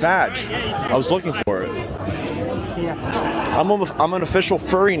for this badge. I was looking for it. I'm an official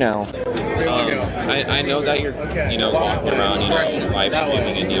furry now. I know that you're, walking around, live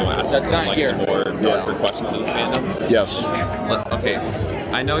streaming and asking more questions of the fandom. Yes. Okay.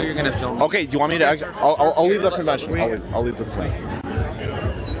 I know you're gonna film. Okay. Do you want me to? I'll leave the convention. I'll leave the convention.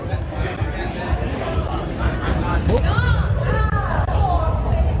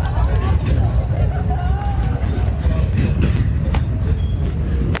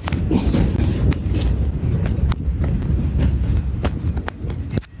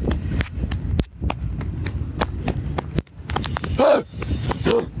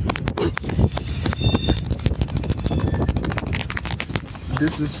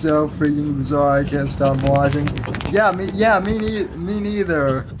 This is so freaking bizarre. I can't stop watching. Me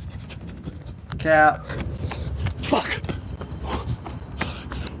neither. Cap. Fuck.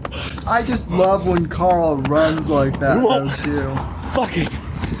 I just love when Carl runs like that though too. Fucking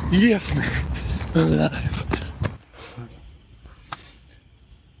yiff me alive.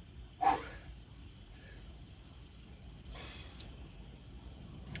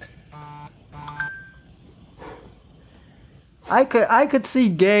 I could see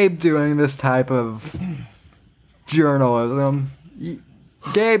Gabe doing this type of journalism.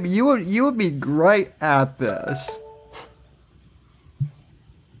 Gabe, you would be great at this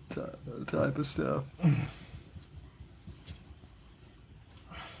type of stuff.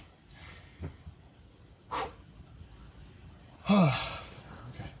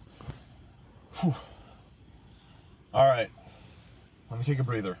 Okay. Whew. All right. Let me take a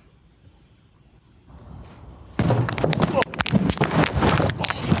breather.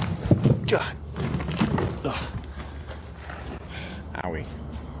 God. Ugh. Owie.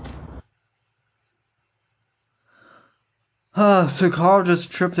 So Carl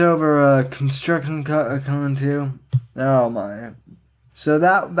just tripped over a construction cone too. Oh my. So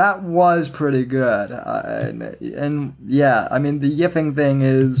that was pretty good. And yeah, I mean the yiffing thing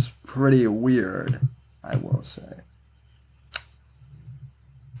is pretty weird, I will say.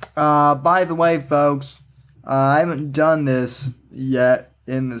 By the way, folks, I haven't done this yet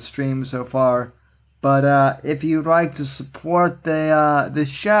in the stream so far, but if you'd like to support the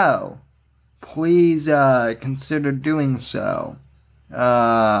show, please consider doing so.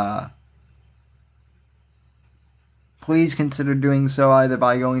 Please consider doing so either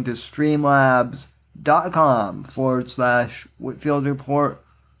by going to streamlabs.com/Whitfield Report,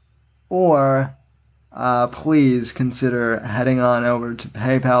 or please consider heading on over to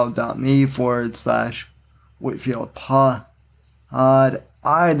paypal.me/Whitfield Pod.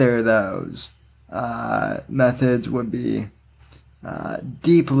 Either of those methods would be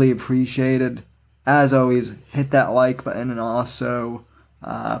deeply appreciated. As always, hit that like button, and also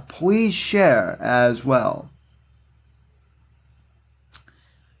please share as well.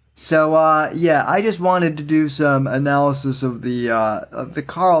 So yeah, I just wanted to do some analysis of the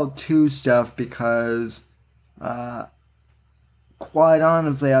Carl 2 stuff because quite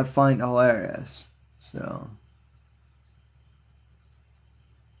honestly I find it hilarious. So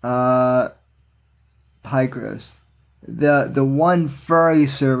Pycrest. The one furry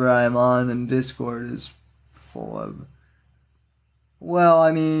server I'm on in Discord is full of, well,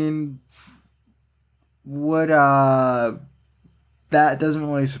 I mean, would that doesn't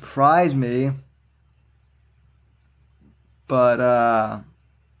really surprise me, but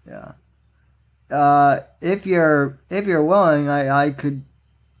yeah. If you're willing, I could,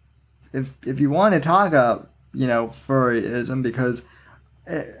 if you want to talk about, furryism, because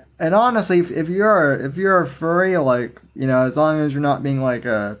and honestly, if you're a furry, like, as long as you're not being like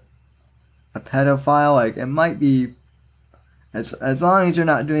a pedophile, like, it might be, as long as you're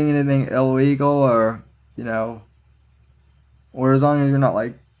not doing anything illegal, or or as long as you're not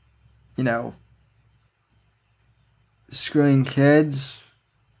like, screwing kids,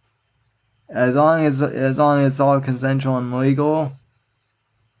 as long as it's all consensual and legal,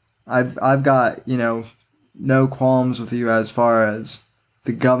 I've got, no qualms with you as far as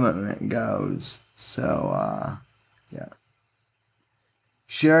the government goes. So yeah.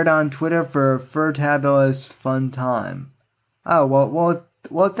 Share it on Twitter for a furtabulous fun time. Oh, well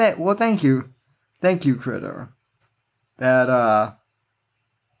thank you, Critter. That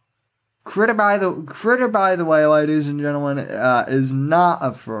Critter by the way, ladies and gentlemen, is not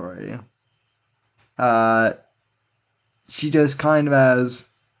a furry. She just kind of has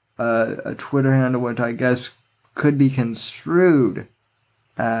a Twitter handle which I guess could be construed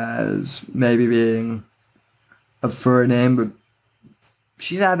as maybe being a furry name, but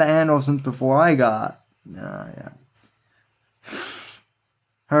she's had the handle since before I got. Yeah.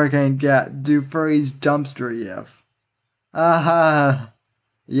 Hurricane Cat, do furries dumpster yiff?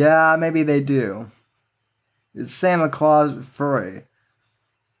 Yeah, maybe they do. Is Santa Claus furry?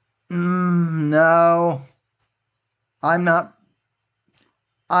 No. I'm not.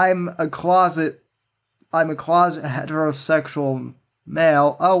 I'm a closet heterosexual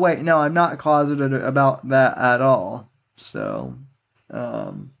male. Oh wait, no, I'm not closeted about that at all. So,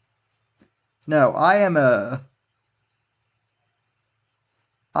 no, I'm a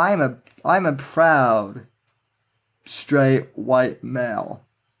proud straight white male.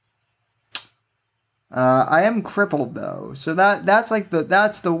 I am crippled though, so that's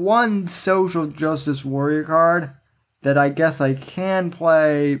the one social justice warrior card that I guess I can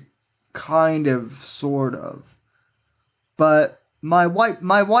play, kind of, sort of. But my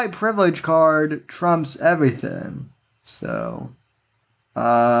white privilege card trumps everything. So,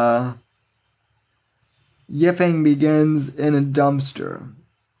 yiffing begins in a dumpster.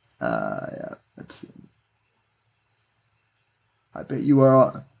 Yeah, let's see. I bet you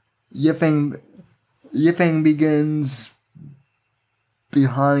are yiffing begins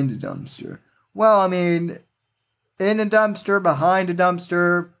behind a dumpster. Well, I mean, in a dumpster, behind a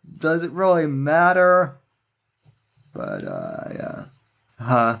dumpster, does it really matter? But,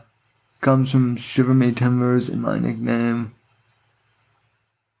 yeah. Comes from Shiver Me Timbers in my nickname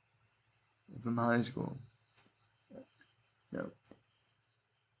from high school. No.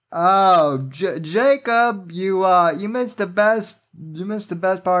 Oh, Jacob, you missed the best. You missed the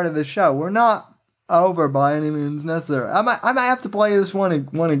best part of the show. We're not over by any means necessary. I might have to play this one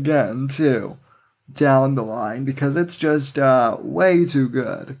again too, down the line, because it's just way too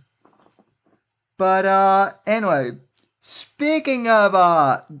good. But anyway, speaking of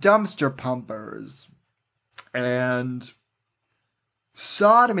dumpster pumpers and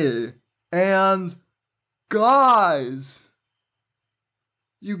sodomy and guys.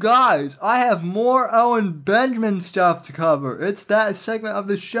 You guys, I have more Owen Benjamin stuff to cover. It's that segment of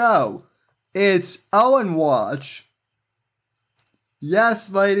the show. It's Owen Watch.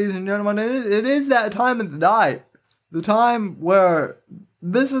 Yes, ladies and gentlemen, it is that time of the night. The time where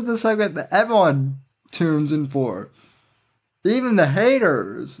this is the segment that everyone tunes in for. Even the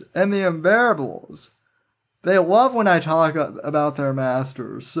haters and the unbearables. They love when I talk about their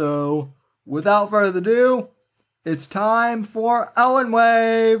masters. So, without further ado, it's time for Ellen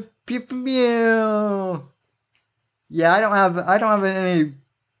Wave. Pew pew pew. Yeah, I don't have any.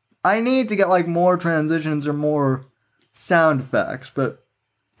 I need to get like more transitions or more sound effects, but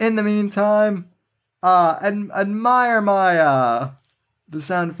in the meantime, admire my the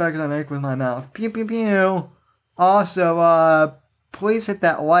sound effects I make with my mouth. Pew pew pew. Also, please hit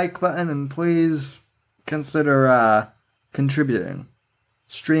that like button and please consider contributing.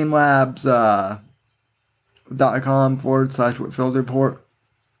 Streamlabs .com/Whitfield Report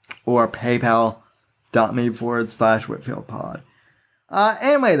or PayPal.me/WhitfieldPod.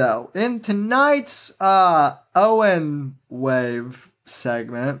 Anyway, though, in tonight's Owen Wave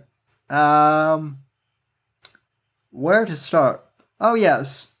segment, where to start? Oh,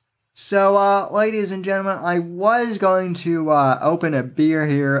 yes. So, ladies and gentlemen, I was going to open a beer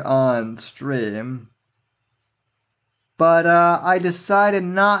here on stream, but I decided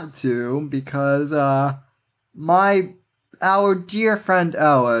not to because our dear friend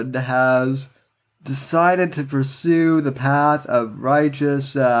Owen has decided to pursue the path of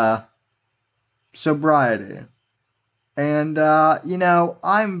righteous sobriety. And,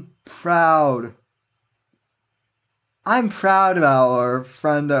 I'm proud of our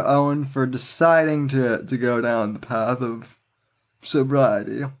friend Owen for deciding to go down the path of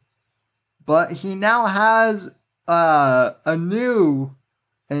sobriety. But he now has a new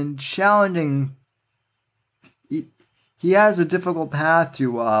and challenging. He has a difficult path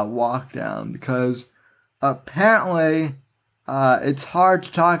to walk down because apparently it's hard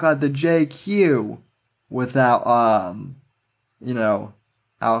to talk about the JQ without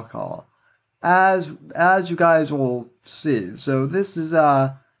alcohol, as you guys will see. So this is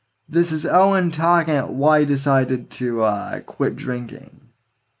Owen talking about why he decided to quit drinking,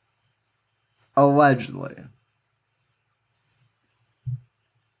 allegedly.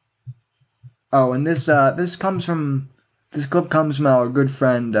 Oh, and this clip comes from our good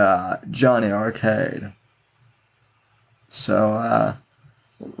friend Johnny Arcade. So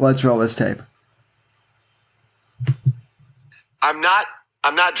let's roll this tape. I'm not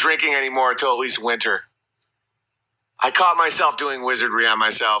drinking anymore until at least winter. I caught myself doing wizardry on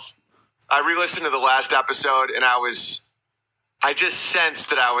myself. I re-listened to the last episode and I just sensed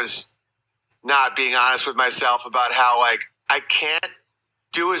that I was not being honest with myself about how I can't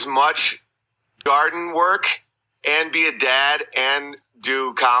do as much garden work and be a dad and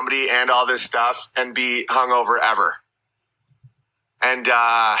do comedy and all this stuff and be hungover ever. And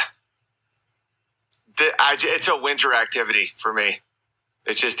it's a winter activity for me.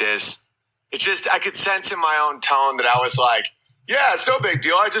 It just is. It's just, I could sense in my own tone that I was like, yeah, it's no big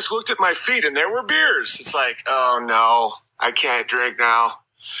deal. I just looked at my feet and there were beers. It's like, oh no, I can't drink now.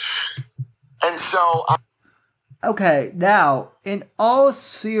 And so okay, now, in all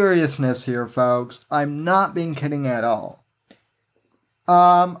seriousness here, folks, I'm not being kidding at all.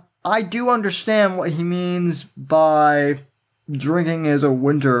 I do understand what he means by drinking is a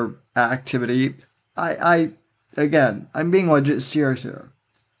winter activity. Again, I'm being legit serious here.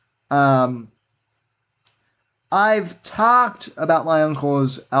 I've talked about my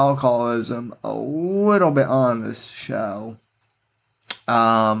uncle's alcoholism a little bit on this show.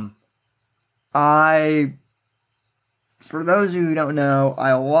 For those of you who don't know,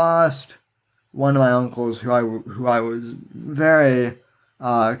 I lost one of my uncles who I was very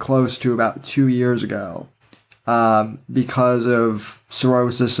close to about 2 years ago because of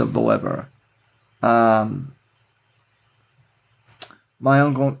cirrhosis of the liver. My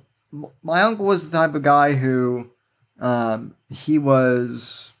uncle was the type of guy who he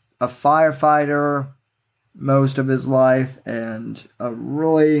was a firefighter most of his life, and a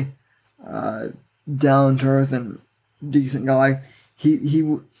really down to earth and decent guy.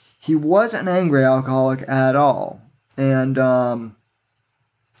 He wasn't an angry alcoholic at all, and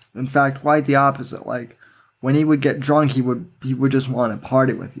in fact, quite the opposite. Like when he would get drunk, he would just want to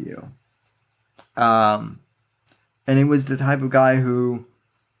party with you. And he was the type of guy who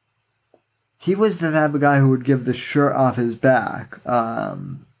would give the shirt off his back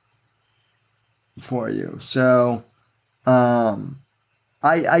for you. So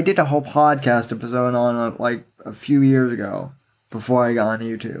I did a whole podcast episode on it like a few years ago before I got on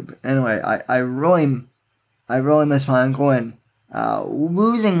YouTube. Anyway, I really miss my uncle, and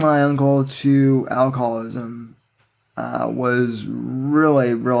losing my uncle to alcoholism was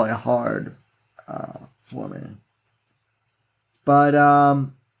really, really hard for me. But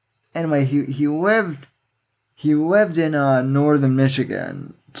anyway, he lived in northern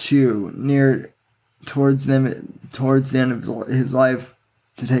Michigan too, towards the end of his life,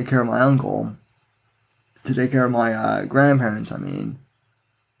 to take care of my uncle, to take care of my grandparents. I mean,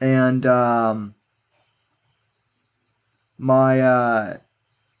 and my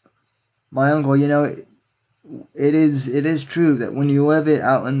uncle, you know, it is true that when you live it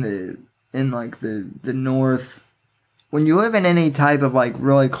out in the north, when you live in any type of like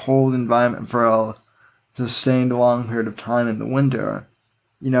really cold environment for a sustained long period of time in the winter,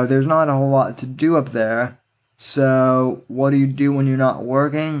 you know, there's not a whole lot to do up there. So what do you do when you're not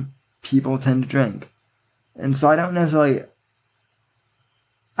working? People tend to drink. And so I don't necessarily,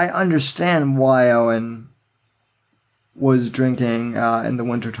 I understand why Owen was drinking in the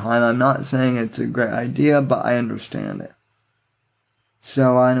wintertime. I'm not saying it's a great idea, but I understand it.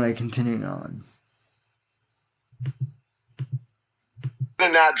 So anyway, continuing on.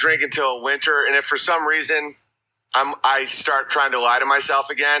 I'm not drink until winter, and if for some reason I start trying to lie to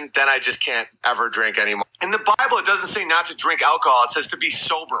myself again, then I just can't ever drink anymore. In the Bible, it doesn't say not to drink alcohol. It says to be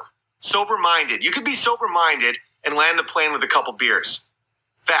sober-minded. You could be sober-minded and land the plane with a couple beers.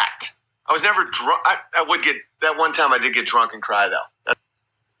 Fact. I was never drunk. I would get, that one time I did get drunk and cry, though.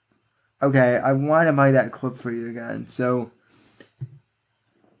 Okay, I want to play that clip for you again. So,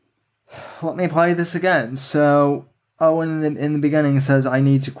 let me play this again. So, Owen in the beginning says, I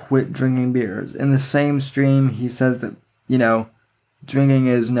need to quit drinking beers. In the same stream, he says that, you know, drinking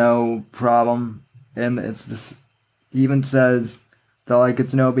is no problem. And it's this, he even says that, like,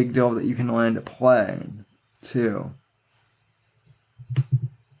 it's no big deal that you can land a plane, too.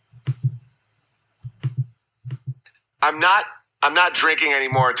 I'm not drinking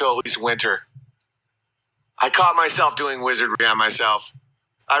anymore until at least winter. I caught myself doing wizardry on myself.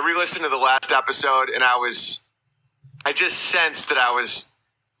 I re-listened to the last episode, and I just sensed that I was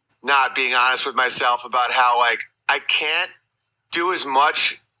not being honest with myself about how, like, I can't do as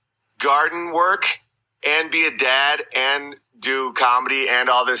much garden work and be a dad and do comedy and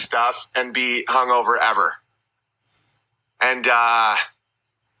all this stuff and be hungover ever. And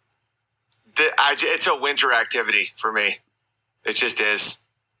it's a winter activity for me. It just is.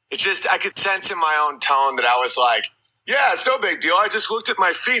 It's just, I could sense in my own tone that I was like, yeah, it's no big deal. I just looked at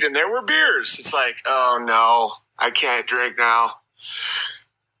my feet and there were beers. It's like, oh no, I can't drink now.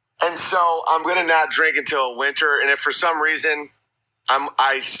 And so I'm going to not drink until winter. And if for some reason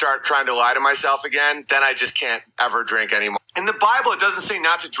I start trying to lie to myself again, then I just can't ever drink anymore. In the Bible, it doesn't say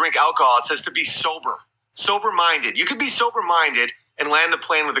not to drink alcohol. It says to be sober-minded. You could be sober-minded and land the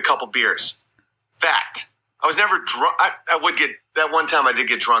plane with a couple beers. Fact. I was never drunk. I would get, that one time I did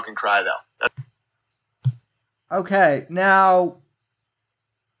get drunk and cry, though. Okay, now,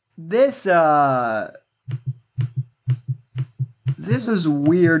 this is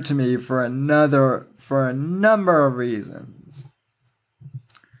weird to me for a number of reasons.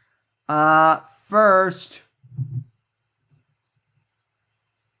 First,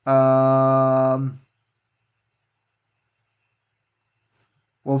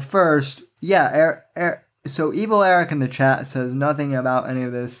 so Evil Eric in the chat says nothing about any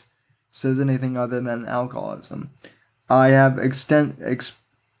of this, says anything other than alcoholism. I have extensive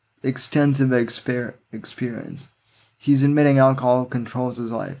experience. He's admitting alcohol controls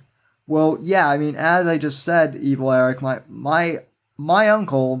his life. Well, yeah, I mean, as I just said, Evil Eric, my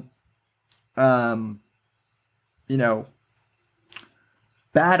uncle, you know,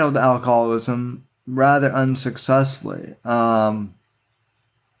 battled alcoholism rather unsuccessfully.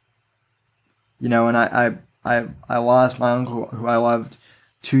 You know, and I lost my uncle who I loved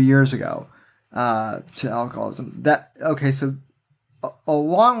 2 years ago to alcoholism. So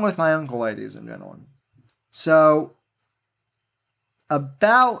along with my uncle, ladies and gentlemen, so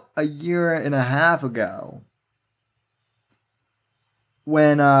about a year and a half ago,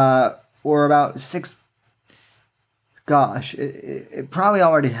 when or about gosh, it probably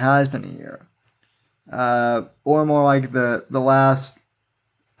already has been a year. Or more like the last,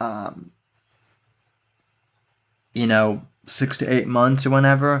 6 to 8 months or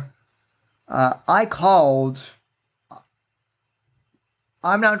whenever. I called.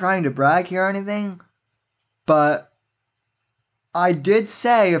 I'm not trying to brag here or anything, but I did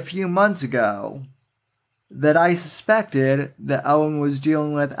say a few months ago that I suspected that Owen was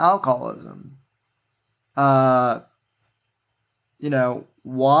dealing with alcoholism.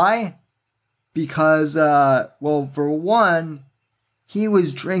 Why? Because, for one, he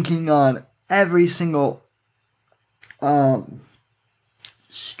was drinking on every single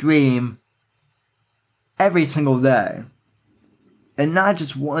stream every single day. And not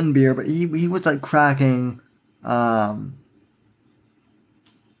just one beer, but he was like cracking,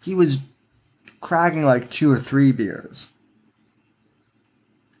 he was cracking like 2 or 3 beers.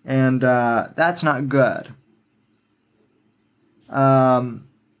 And that's not good.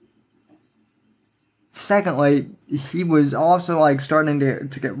 Secondly, he was also like starting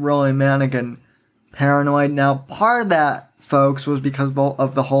to get really manic and paranoid. Now, part of that, folks, was because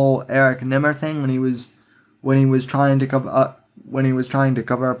of the whole Eric Nimmer thing when he was trying to cover up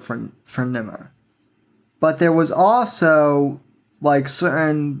for Nimmer. But there was also like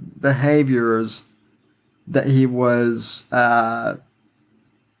certain behaviors that he was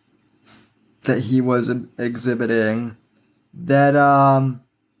exhibiting that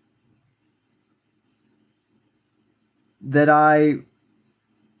I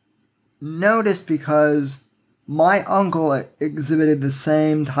noticed because my uncle exhibited the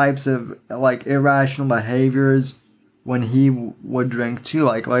same types of like irrational behaviors when he would drink too,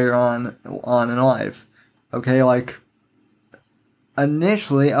 like later on in life. Okay, like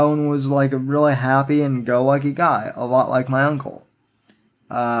initially Owen was like a really happy and go-lucky guy, a lot like my uncle.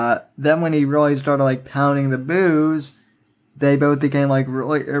 Then when he really started like pounding the booze, they both became like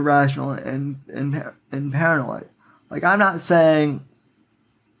really irrational and paranoid. Like, I'm not saying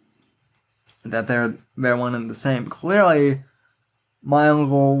that they're one and the same. Clearly, my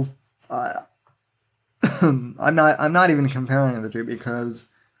uncle, I'm not even comparing the two because,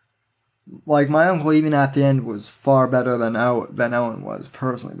 like, my uncle even at the end was far better than Owen was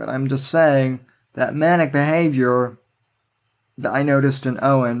personally. But I'm just saying that manic behavior that I noticed in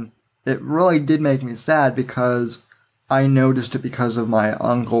Owen, it really did make me sad because I noticed it because of my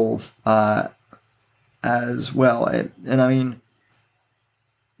uncle, as well. And I mean,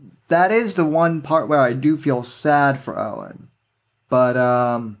 that is the one part where I do feel sad for Owen. But,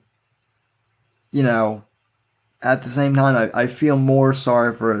 at the same time, I feel more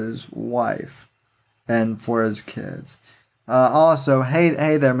sorry for his wife and for his kids. Also,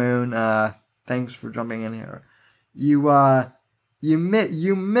 hey there, Moon. Thanks for jumping in here. You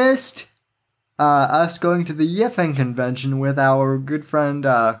missed us going to the Yiffing convention with our good friend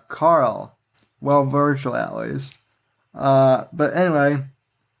Carl. Well, virtually at least. But anyway,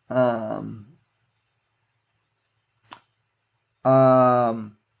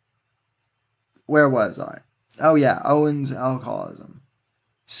 where was I? Oh yeah, Owen's alcoholism.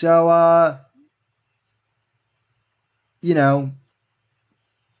 So, I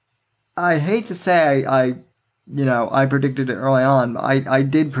hate to say I predicted it early on, but I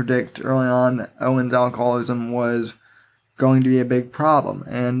did predict early on that Owen's alcoholism was going to be a big problem,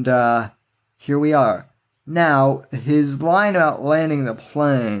 and here we are. Now, his line about landing the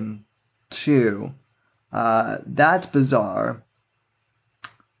plane, too, that's bizarre.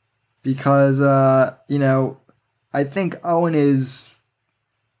 Because, I think Owen is,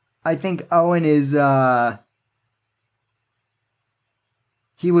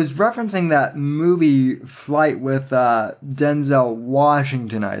 he was referencing that movie Flight with Denzel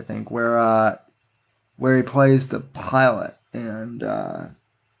Washington, I think, where he plays the pilot and,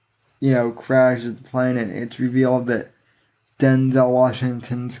 crashes the plane, and it's revealed that Denzel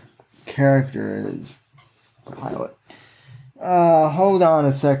Washington's character is the pilot. Hold on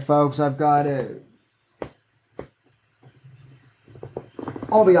a sec, folks. I've got it.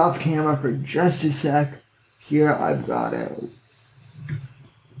 I'll be off camera for just a sec. Here, I've got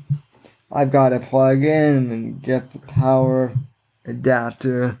to plug in and get the power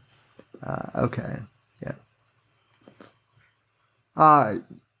adapter. Okay. Yeah. Alright.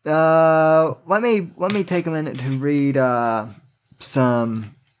 Let me take a minute to read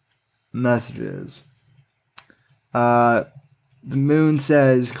some messages. The Moon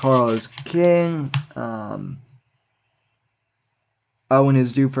says Carl is king. Owen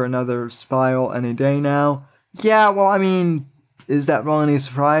is due for another spiral any day now. Yeah, well, I mean, is that really any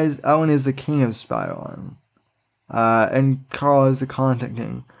surprise? Owen is the king of spiraling. And Carl is the content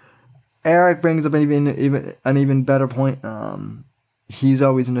king. Eric brings up an even better point. He's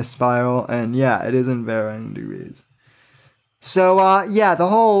always in a spiral, and yeah, it is in varying degrees. So yeah, the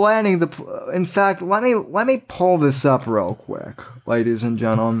whole landing. In fact, let me pull this up real quick, ladies and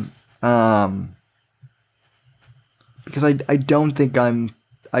gentlemen, because I don't think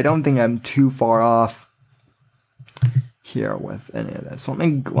I'm too far off here with any of this. Let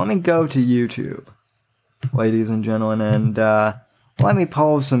me go to YouTube, ladies and gentlemen, and let me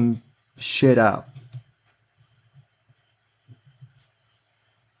pull some shit up.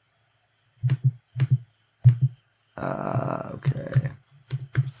 Okay.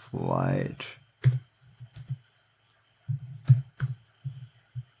 Flight.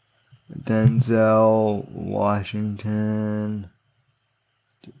 Denzel Washington.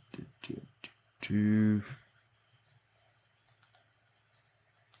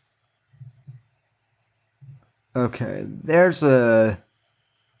 Okay, there's a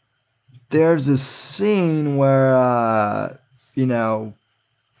scene where you know,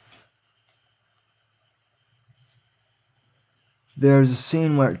 there's a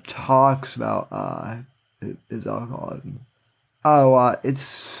scene where it talks about his alcoholism. Oh,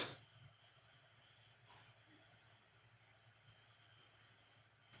 it's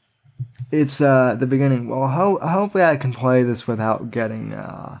the beginning. Well, hopefully I can play this without getting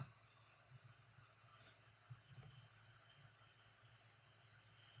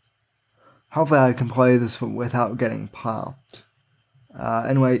hopefully I can play this without getting popped.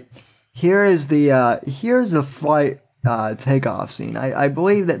 Anyway, here's the flight takeoff scene. I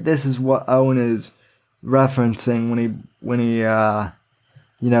believe that this is what Owen is referencing when he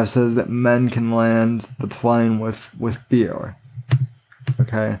you know, says that men can land the plane with beer.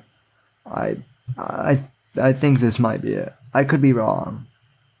 Okay, I think this might be it. I could be wrong,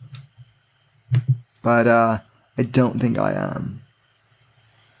 but I don't think I am.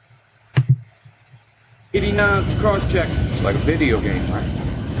 89's cross-check. It's like a video game, right?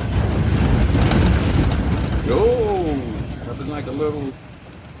 Yo, nothing like a little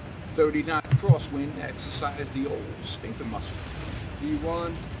 30-knot crosswind to exercise the old sphincter muscle.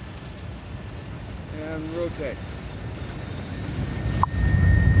 D1 and rotate.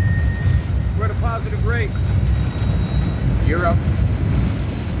 We're at a positive rate. You're up.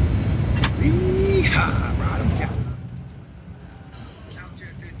 Yee-haw, ride 'em, Captain.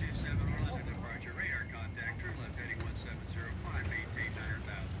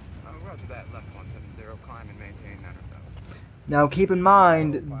 Now keep in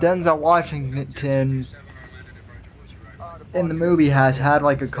mind, Denzel Washington in the movie has had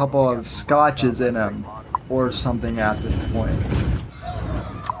like a couple of scotches in him or something at this point.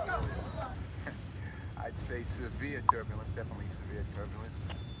 I'd say severe turbulence, definitely severe turbulence.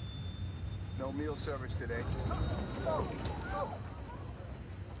 No meal service today.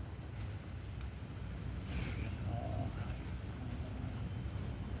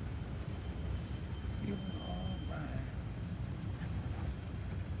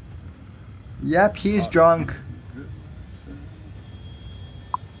 Yep, he's drunk.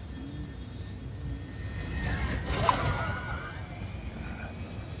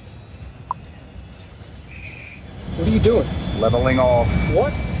 What are you doing? Leveling off.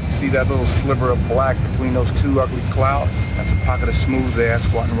 What? See that little sliver of black between those two ugly clouds? That's a pocket of smooth air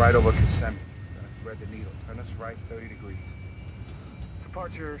squatting right over Kissimmee. Gonna thread the needle. Turn us right 30 degrees.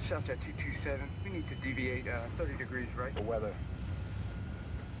 Departure Southjet 227. We need to deviate 30 degrees right. For weather.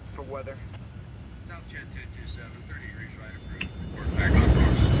 For weather. Southjet 227, 30 degrees right approved. Report back on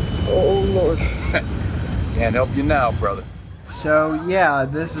course. Oh, Lord. Can't help you now, brother. So yeah,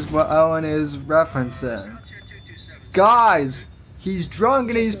 this is what Owen is referencing. Guys, he's drunk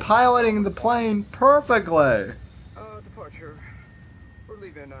and he's piloting the plane perfectly. Departure. We're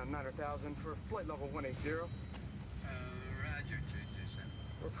leaving 9,000 for flight level 180. Roger 227.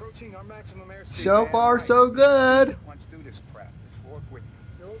 We're approaching our maximum airspeed. So far, so good. Let's do this crap. Let's work with you.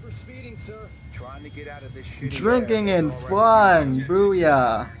 You're over speeding, sir. Trying to get out of this shitty Drinking air. and flying,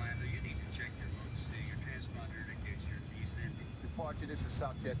 booyah. Departure, this is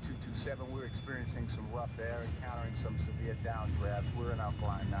Southjet 227. We're experiencing some rough air, encountering some severe downdrafts. We're in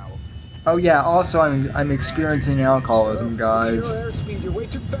alkaline now. Oh yeah, also I'm experiencing alcoholism, guys. Your airspeed, you're way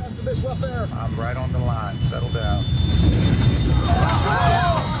too fast for this rough air. I'm right on the line. Settle down.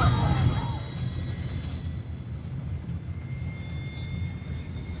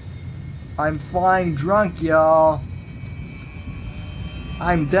 I'm flying drunk, y'all.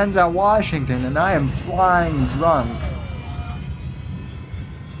 I'm Denzel Washington, and I am flying drunk.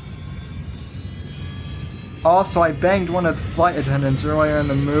 Also, I banged one of the flight attendants earlier in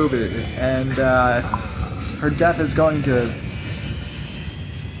the movie, and her death is going to...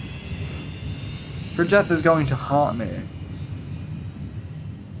 Her death is going to haunt me.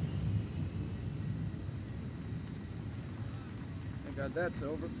 Thank God that's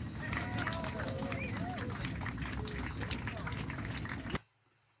over.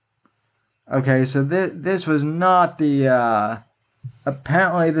 Okay, so this was not the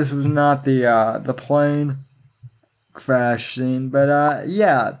apparently this was not the plane crash scene, but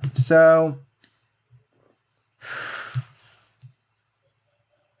yeah, so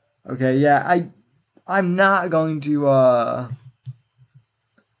okay, yeah, I'm not going to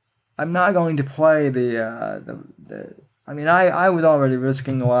play the I mean I was already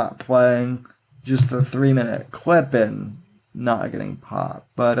risking a lot playing just the 3-minute clip and not getting popped,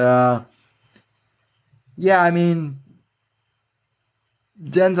 but yeah, I mean,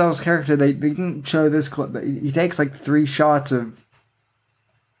 Denzel's character, they didn't show this clip, but he takes like 3 shots of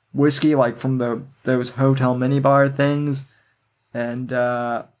whiskey, like from those hotel minibar things, and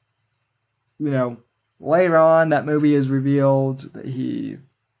you know, later on that movie is revealed that he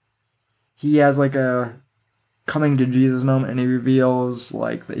has like a coming to Jesus moment, and he reveals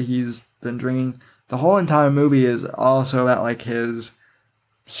like that he's been drinking. The whole entire movie is also about like his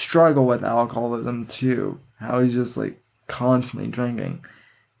struggle with alcoholism too, how he's just like constantly drinking.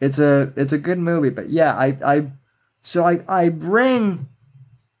 It's a good movie, but yeah, I bring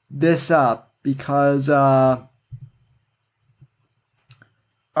this up because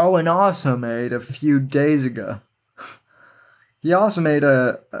Owen also made a few days ago. He also made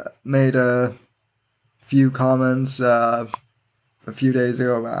a few comments a few days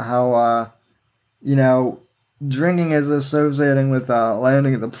ago about how you know, drinking is associating with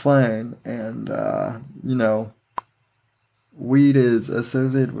landing of the plane, and you know, weed is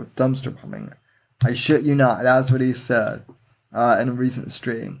associated with dumpster pumping. I shit you not, that's what he said in a recent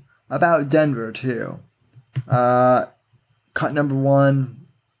stream about Denver too. Cut number 1,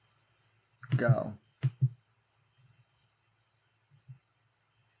 go.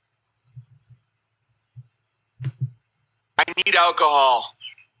 I need alcohol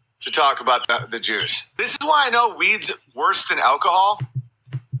to talk about the juice. This is why I know weed's worse than alcohol.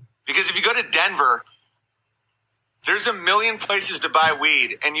 Because if you go to Denver, there's a million places to buy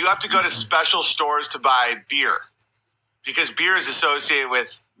weed, and you have to go to special stores to buy beer. Because beer is associated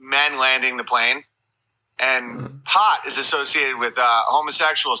with men landing the plane, and pot is associated with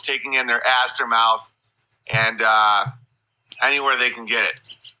homosexuals taking in their ass, their mouth, and anywhere they can get it.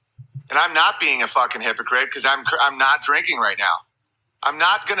 And I'm not being a fucking hypocrite because I'm not drinking right now. I'm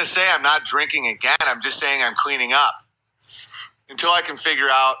not going to say I'm not drinking again. I'm just saying I'm cleaning up until I can figure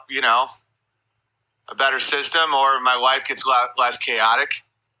out, you know, a better system or my life gets less chaotic.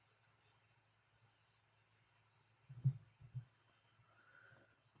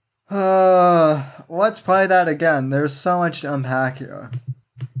 Let's play that again. There's so much to unpack here.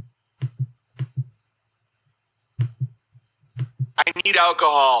 I need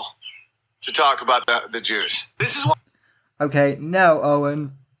alcohol to talk about the juice. This is what... Okay, no,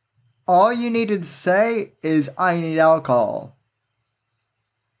 Owen. All you needed to say is I need alcohol.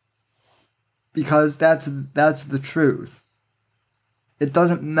 Because that's the truth. It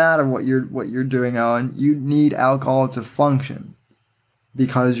doesn't matter what you're doing, Owen. You need alcohol to function.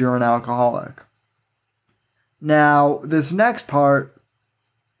 Because you're an alcoholic. Now, this next part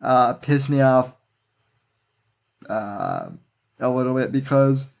pissed me off a little bit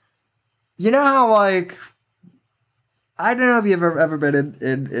because you know how, like, I don't know if you've ever been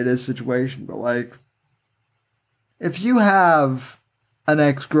in a situation, but, like, if you have an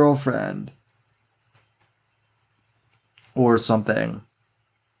ex-girlfriend or something,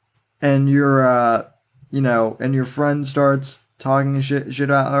 and you're, you know, and your friend starts talking shit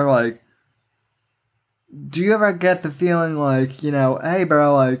about her, like, do you ever get the feeling like, you know, hey,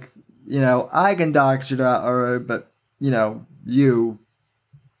 bro, like, you know, I can talk shit about her, but, you know, you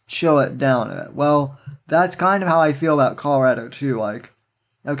chill it down a bit. Well, that's kind of how I feel about Colorado too. Like,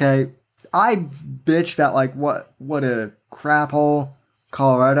 okay, I bitched about like what a crap hole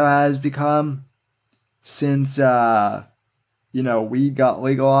Colorado has become since you know, weed got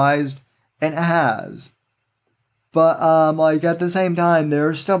legalized, and it has. But like at the same time,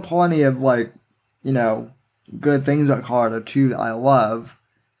 there's still plenty of like, you know, good things about Colorado too that I love.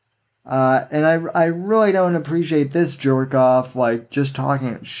 And I really don't appreciate this jerk off, like, just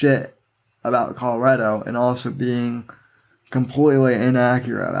talking shit about Colorado and also being completely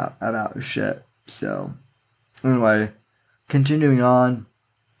inaccurate about shit. So, anyway, continuing on.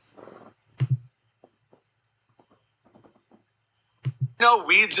 No,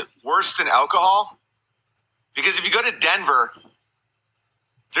 weed's worse than alcohol. Because if you go to Denver,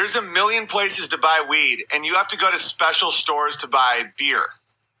 there's a million places to buy weed, and you have to go to special stores to buy beer.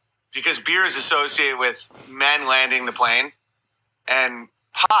 because beer is associated with men landing the plane, and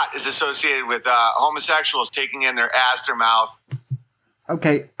pot is associated with homosexuals taking in their ass, their mouth.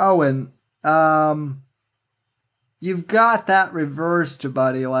 Okay, Owen, you've got that reversed,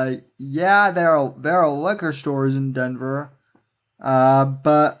 buddy. Like, yeah, there are liquor stores in Denver,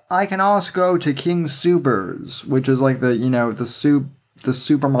 but I can also go to King Soopers, which is like the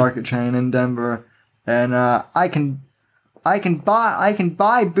supermarket chain in Denver, and I can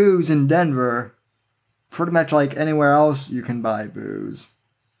buy booze in Denver, pretty much like anywhere else you can buy booze.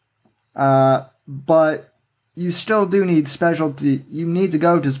 But you still do need specialty. You need to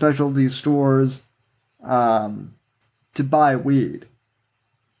go to specialty stores, to buy weed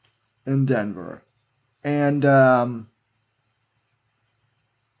in Denver, and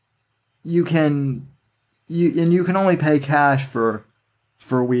you can only pay cash for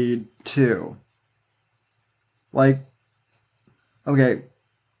weed too. Like, okay,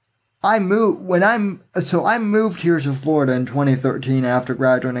 I moved here to Florida in 2013 after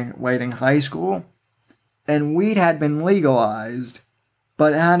graduating high school, and weed had been legalized,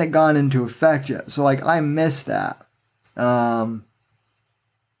 but it hadn't gone into effect yet. So like, I missed that.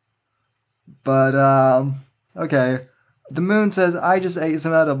 Okay. The Moon says, I just ate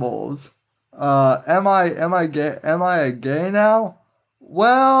some edibles. Am I gay now?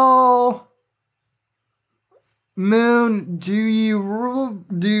 Well, Moon, do you really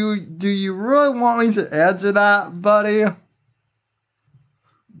want me to answer that, buddy?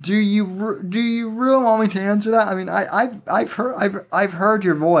 Do you really want me to answer that? I mean, I've heard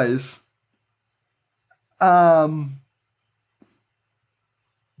your voice. I've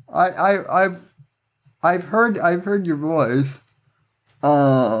heard your voice.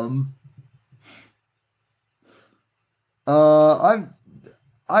 I'm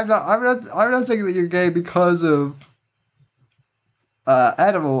not saying that you're gay because of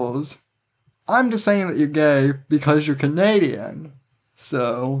edibles. I'm just saying that you're gay because you're Canadian.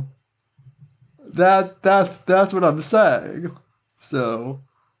 So that's what I'm saying. So,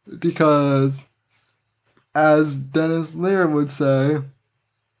 because as Dennis Lear would say,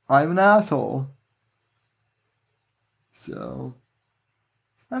 I'm an asshole. So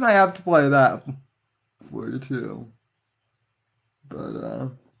I might have to play that for you too.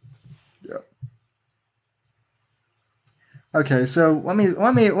 But yeah. Okay, so let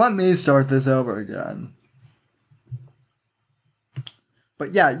me start this over again.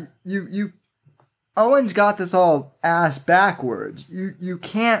 But yeah, you Owen's got this all ass backwards. You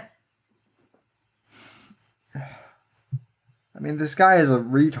can't. I mean, this guy is a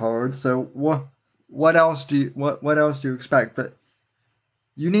retard. So what else do you expect? But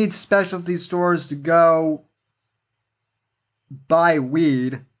you need specialty stores to go buy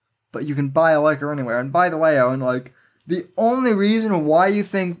weed, but you can buy liquor anywhere. And by the way, Owen, like, the only reason why you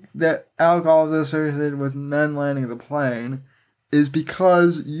think that alcohol is associated with men landing the plane is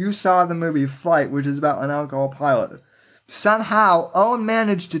because you saw the movie Flight, which is about an alcohol pilot. Somehow, Owen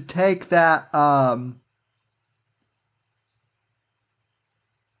managed to take that, Owen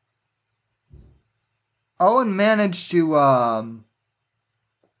managed to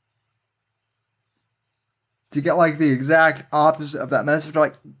get like the exact opposite of that message.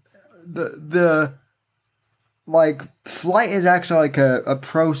 Like the like Flight is actually like a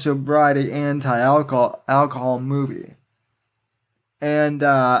pro sobriety, anti-alcohol movie, and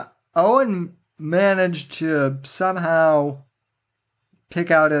Owen managed to somehow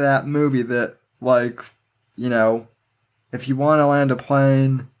pick out of that movie that, like, you know, if you want to land a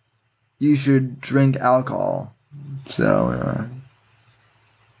plane, you should drink alcohol. So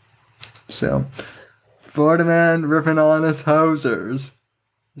Florida man ripping on his hosers.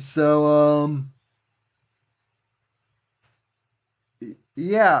 So,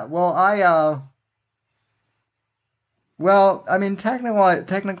 yeah, well, I mean,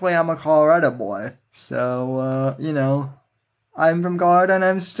 technically I'm a Colorado boy. So, you know, I'm from Colorado and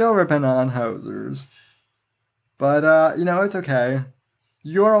I'm still ripping on hosers. But, you know, it's okay.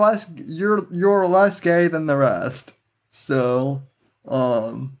 You're less gay than the rest. So,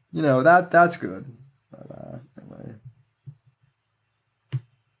 you know, that's good. But, anyway.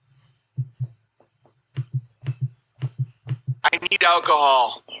 I need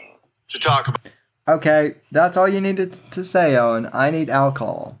alcohol to talk about. Okay, that's all you needed to say, Owen. I need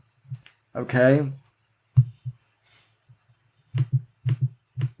alcohol. Okay?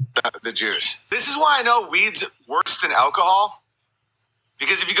 The juice. This is why I know weed's worse than alcohol.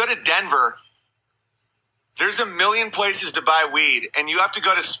 Because if you go to Denver, there's a million places to buy weed, and you have to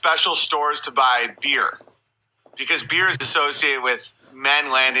go to special stores to buy beer. Because beer is associated with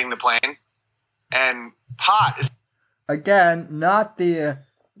men landing the plane, and pot is... Again, not the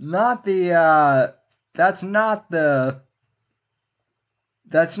Not the that's not the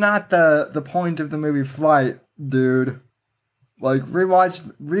point of the movie Flight, dude. Like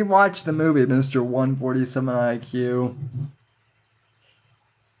rewatch the movie, Mr. 147 IQ.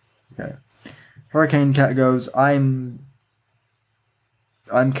 Okay. Hurricane Cat goes, I'm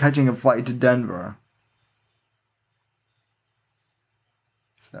catching a flight to Denver.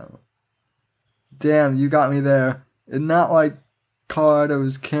 So damn, you got me there. It's not like Colorado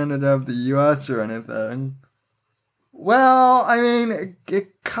is Canada of the US or anything. Well, I mean,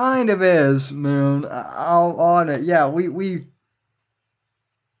 it kind of is, Moon. I'll on it. Yeah, we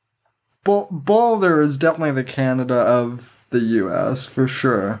Boulder is definitely the Canada of the US for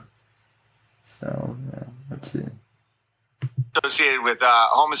sure. So, yeah, let's see. Associated with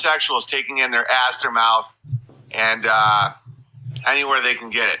homosexuals taking in their ass, their mouth, and anywhere they can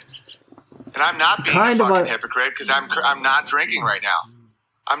get it. And I'm not being a fucking hypocrite because I'm not drinking right now.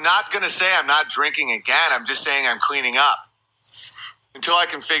 I'm not going to say I'm not drinking again. I'm just saying I'm cleaning up until I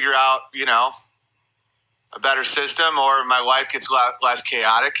can figure out, you know, a better system or my life gets less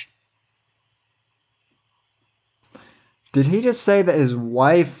chaotic. Did he just say that his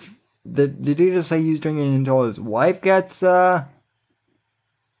wife... Did he just say he's drinking until his wife gets less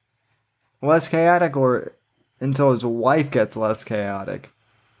chaotic or until his wife gets less chaotic?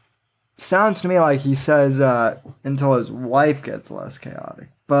 Sounds to me like he says until his wife gets less chaotic.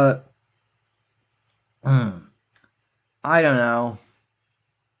 But I don't know.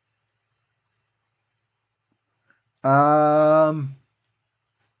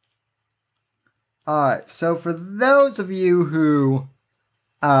 Alright, so for those of you who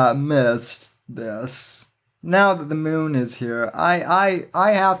missed this, now that the moon is here, I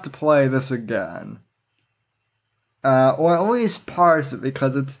have to play this again. Or at least parse it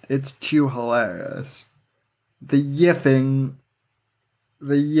because it's too hilarious. The yiffing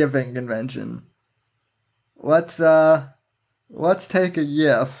convention. Let's take a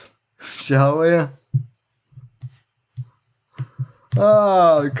yiff, shall we?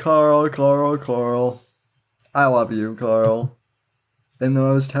 Oh, Carl. I love you, Carl. In the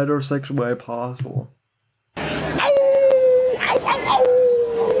most heterosexual way possible.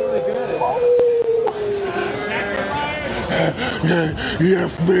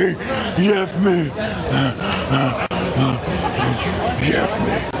 Yes, me. Yes, me. Yes,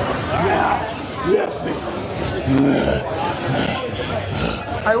 me. Yes, me.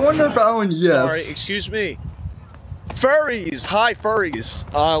 I wonder if Owen yes. Sorry, excuse me. Furries! Hi, furries.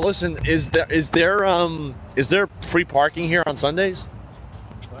 Listen, is there free parking here on Sundays?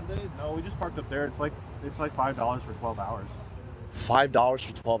 Sundays? No, we just parked up there. It's like $5 for 12 hours. $5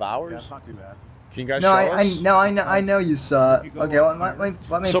 for 12 hours? Yeah, it's not too bad. Can you guys show us? I know you saw it. Okay, let me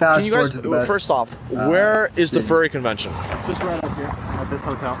so fast can you guys, forward to the best. First off, where is the furry convention? Just right up here at this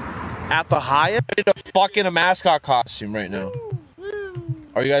hotel. At the Hyatt? I'm in a mascot costume right now.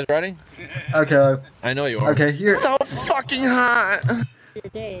 Are you guys ready? Okay. I know you are. Okay, here. So fucking hot.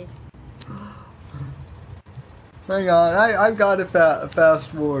 Hang on, I've got to fast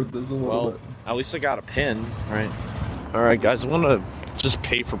forward this a little bit. At least I got a pin, right? All right, guys, I want to just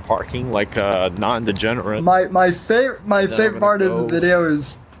pay for parking like a non-degenerate. My favorite part of this video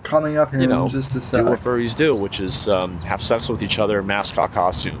is coming up here in just a second. Do what furries do, which is have sex with each other in mascot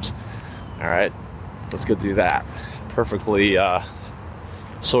costumes. All right, let's go do that. Perfectly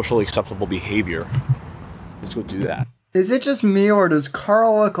socially acceptable behavior. Let's go do that. Is it just me or does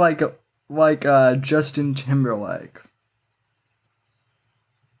Carl look like Justin Timberlake?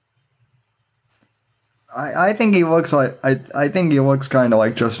 I think he looks like I think he looks kind of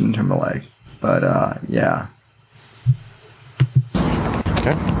like Justin Timberlake, but yeah.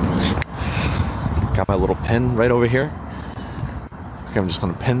 Okay. Got my little pin right over here. Okay, I'm just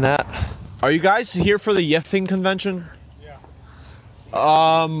gonna pin that. Are you guys here for the yiffing convention? Yeah.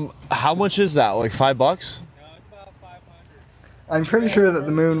 How much is that? Like $5? No, it's about 500. I'm pretty sure that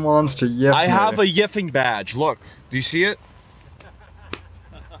the moon wants to yiff. I have a yiffing badge. Look, do you see it?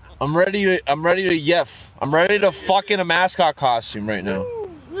 I'm ready to yiff. I'm ready to fuck in a mascot costume right now.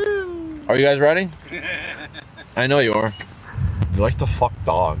 Are you guys ready? I know you are. You like to fuck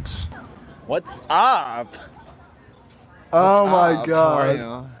dogs. What's up? Oh my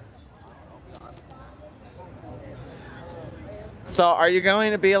god. So are you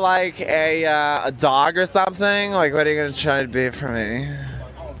going to be like a dog or something? Like what are you going to try to be for me?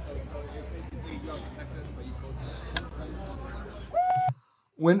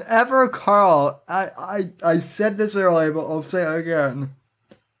 Whenever Carl, I said this earlier, but I'll say it again.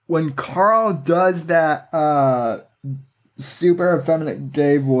 When Carl does that super effeminate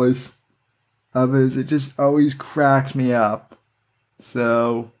gay voice of his, it just always cracks me up.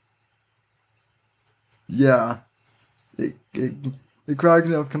 So, yeah. It cracks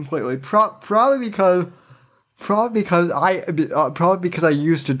me up completely. Probably because I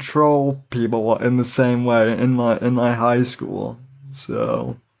used to troll people in the same way in my high school.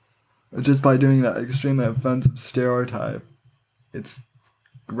 So, just by doing that extremely offensive stereotype, it's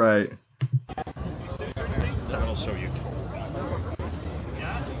great. That'll show you.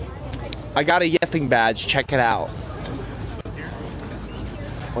 I got a yiffing badge. Check it out.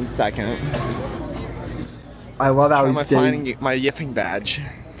 1 second. I love how Am he I stays. finding my yiffing badge?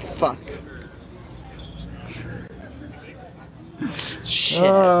 Fuck. Shit.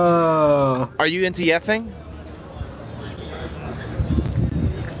 Are you into yiffing?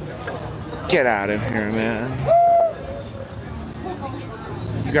 Get out of here, man.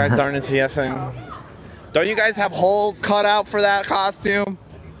 You guys aren't into yiffing? Don't you guys have holes cut out for that costume?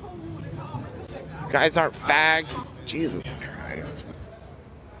 You guys aren't fags? Jesus Christ.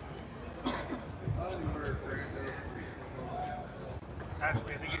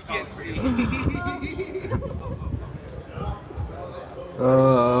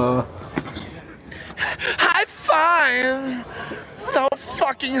 High five! So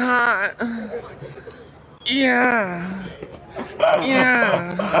fucking hot. Yeah.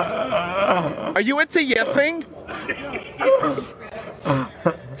 Yeah. Are you into yiffing?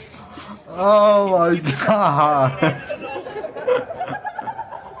 Oh my god.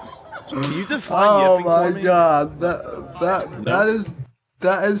 Can you define yiffing for me? Oh my god.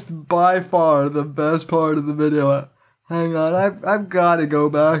 That is by far the best part of the video. Hang on, I've got to go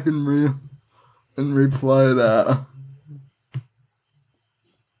back and replay that.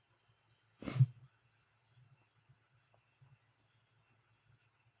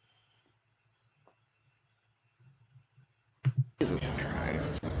 Jesus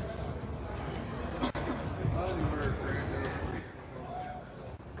Christ.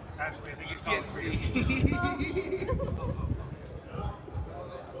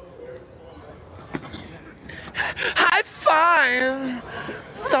 High five!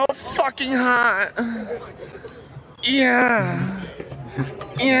 So fucking hot. Yeah.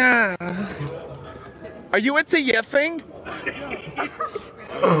 Yeah. Are you into yiffing?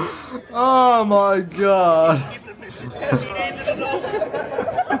 Oh my god.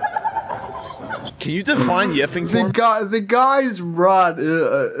 Can you define yiffing for me? The guy's run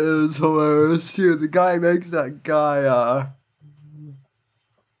is hilarious too. The guy makes that guy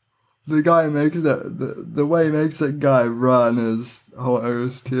the way he makes that guy run is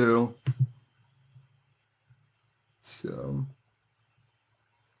hilarious too. So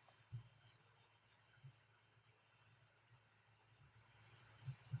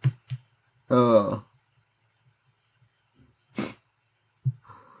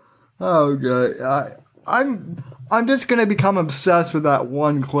okay. I'm just gonna become obsessed with that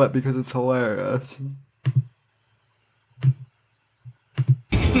one clip because it's hilarious.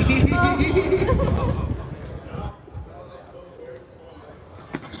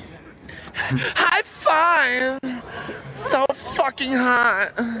 High five! So fucking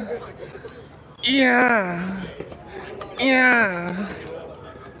hot. Yeah. Yeah.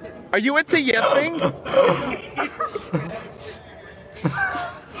 Are you into yiffing?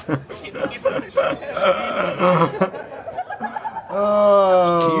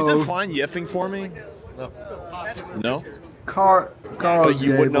 Can you define yiffing for me? No? Carl's But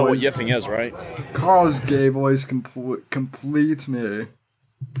you gay wouldn't know what voice- yiffing is, right? Carl's gay voice completes me.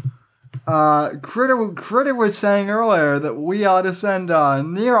 Critter was saying earlier that we ought to send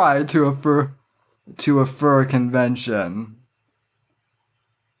Neareye to a fur convention.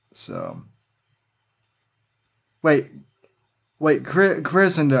 So wait,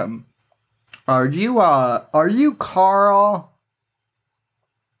 Christendom, are you Carl?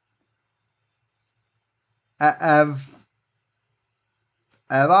 Have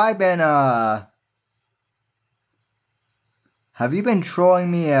I been have you been trolling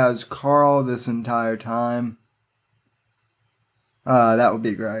me as Carl this entire time? That would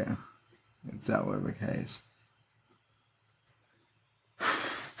be great if that were the case.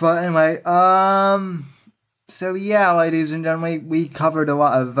 But anyway, so yeah, ladies and gentlemen, we covered a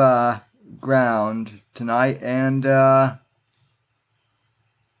lot of ground tonight, and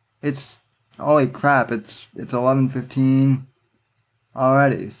it's holy crap, it's 11:15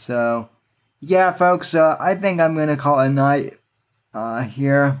 already. So yeah, folks, I think I'm gonna call it a night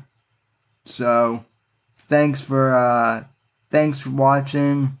here. So thanks for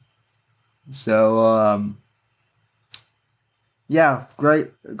watching. So yeah,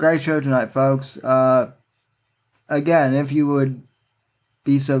 great show tonight, folks. Again, if you would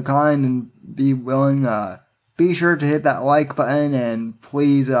be so kind and be willing be sure to hit that like button and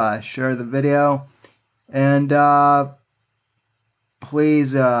please share the video. And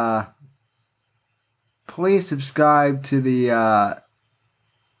please subscribe to the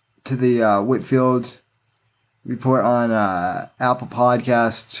Whitfield Report on Apple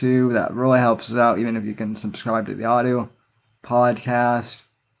Podcasts too. That really helps us out, even if you can subscribe to the audio podcast.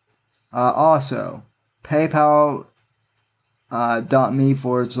 Also,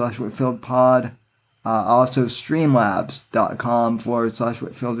 PayPal.me/WhitfieldPod. Also,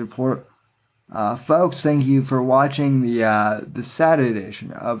 Streamlabs.com/Whitfield Report. Folks, thank you for watching the Saturday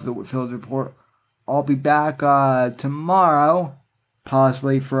edition of the Whitfield Report. I'll be back tomorrow,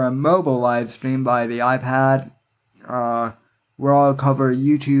 possibly for a mobile live stream by the iPad, where I'll cover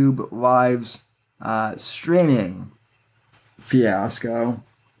YouTube Live's streaming fiasco.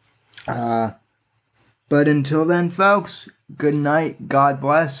 But until then, folks, good night, God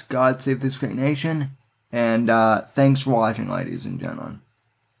bless, God save this great nation, and thanks for watching, ladies and gentlemen.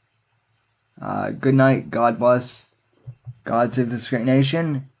 Good night, God bless, God save this great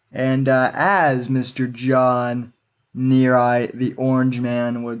nation, and as Mr. John Neary, the Orange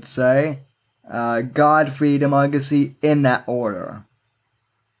Man, would say, God, freedom, legacy, in that order.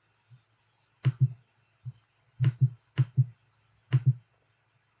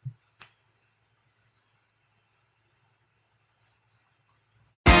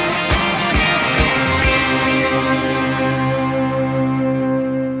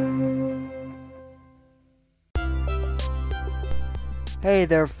 Hey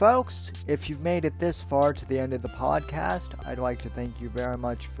there, folks. If you've made it this far to the end of the podcast, I'd like to thank you very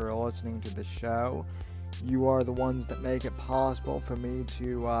much for listening to the show. You are the ones that make it possible for me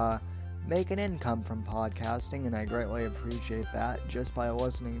to make an income from podcasting, and I greatly appreciate that just by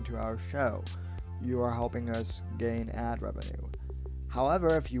listening to our show. You are helping us gain ad revenue.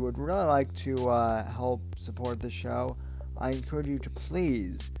 However, if you would really like to help support the show, I encourage you to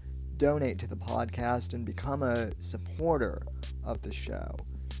please donate to the podcast and become a supporter of the show.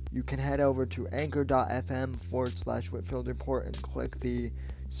 You can head over to anchor.fm/Whitfield Report and click the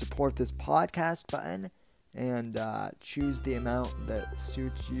support this podcast button and choose the amount that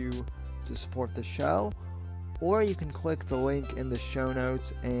suits you to support the show. Or you can click the link in the show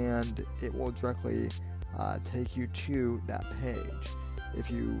notes and it will directly take you to that page.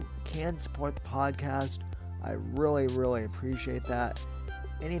 If you can support the podcast, I really, really appreciate that.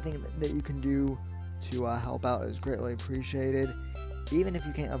 Anything that you can do to help out is greatly appreciated. Even if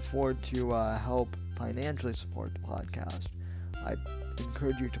you can't afford to help financially support the podcast, I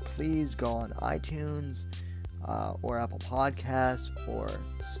encourage you to please go on iTunes or Apple Podcasts or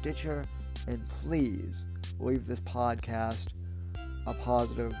Stitcher and please leave this podcast a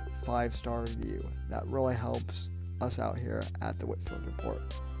positive 5-star review. That really helps us out here at the Whitfield Report.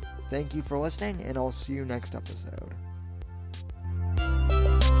 Thank you for listening, and I'll see you next episode.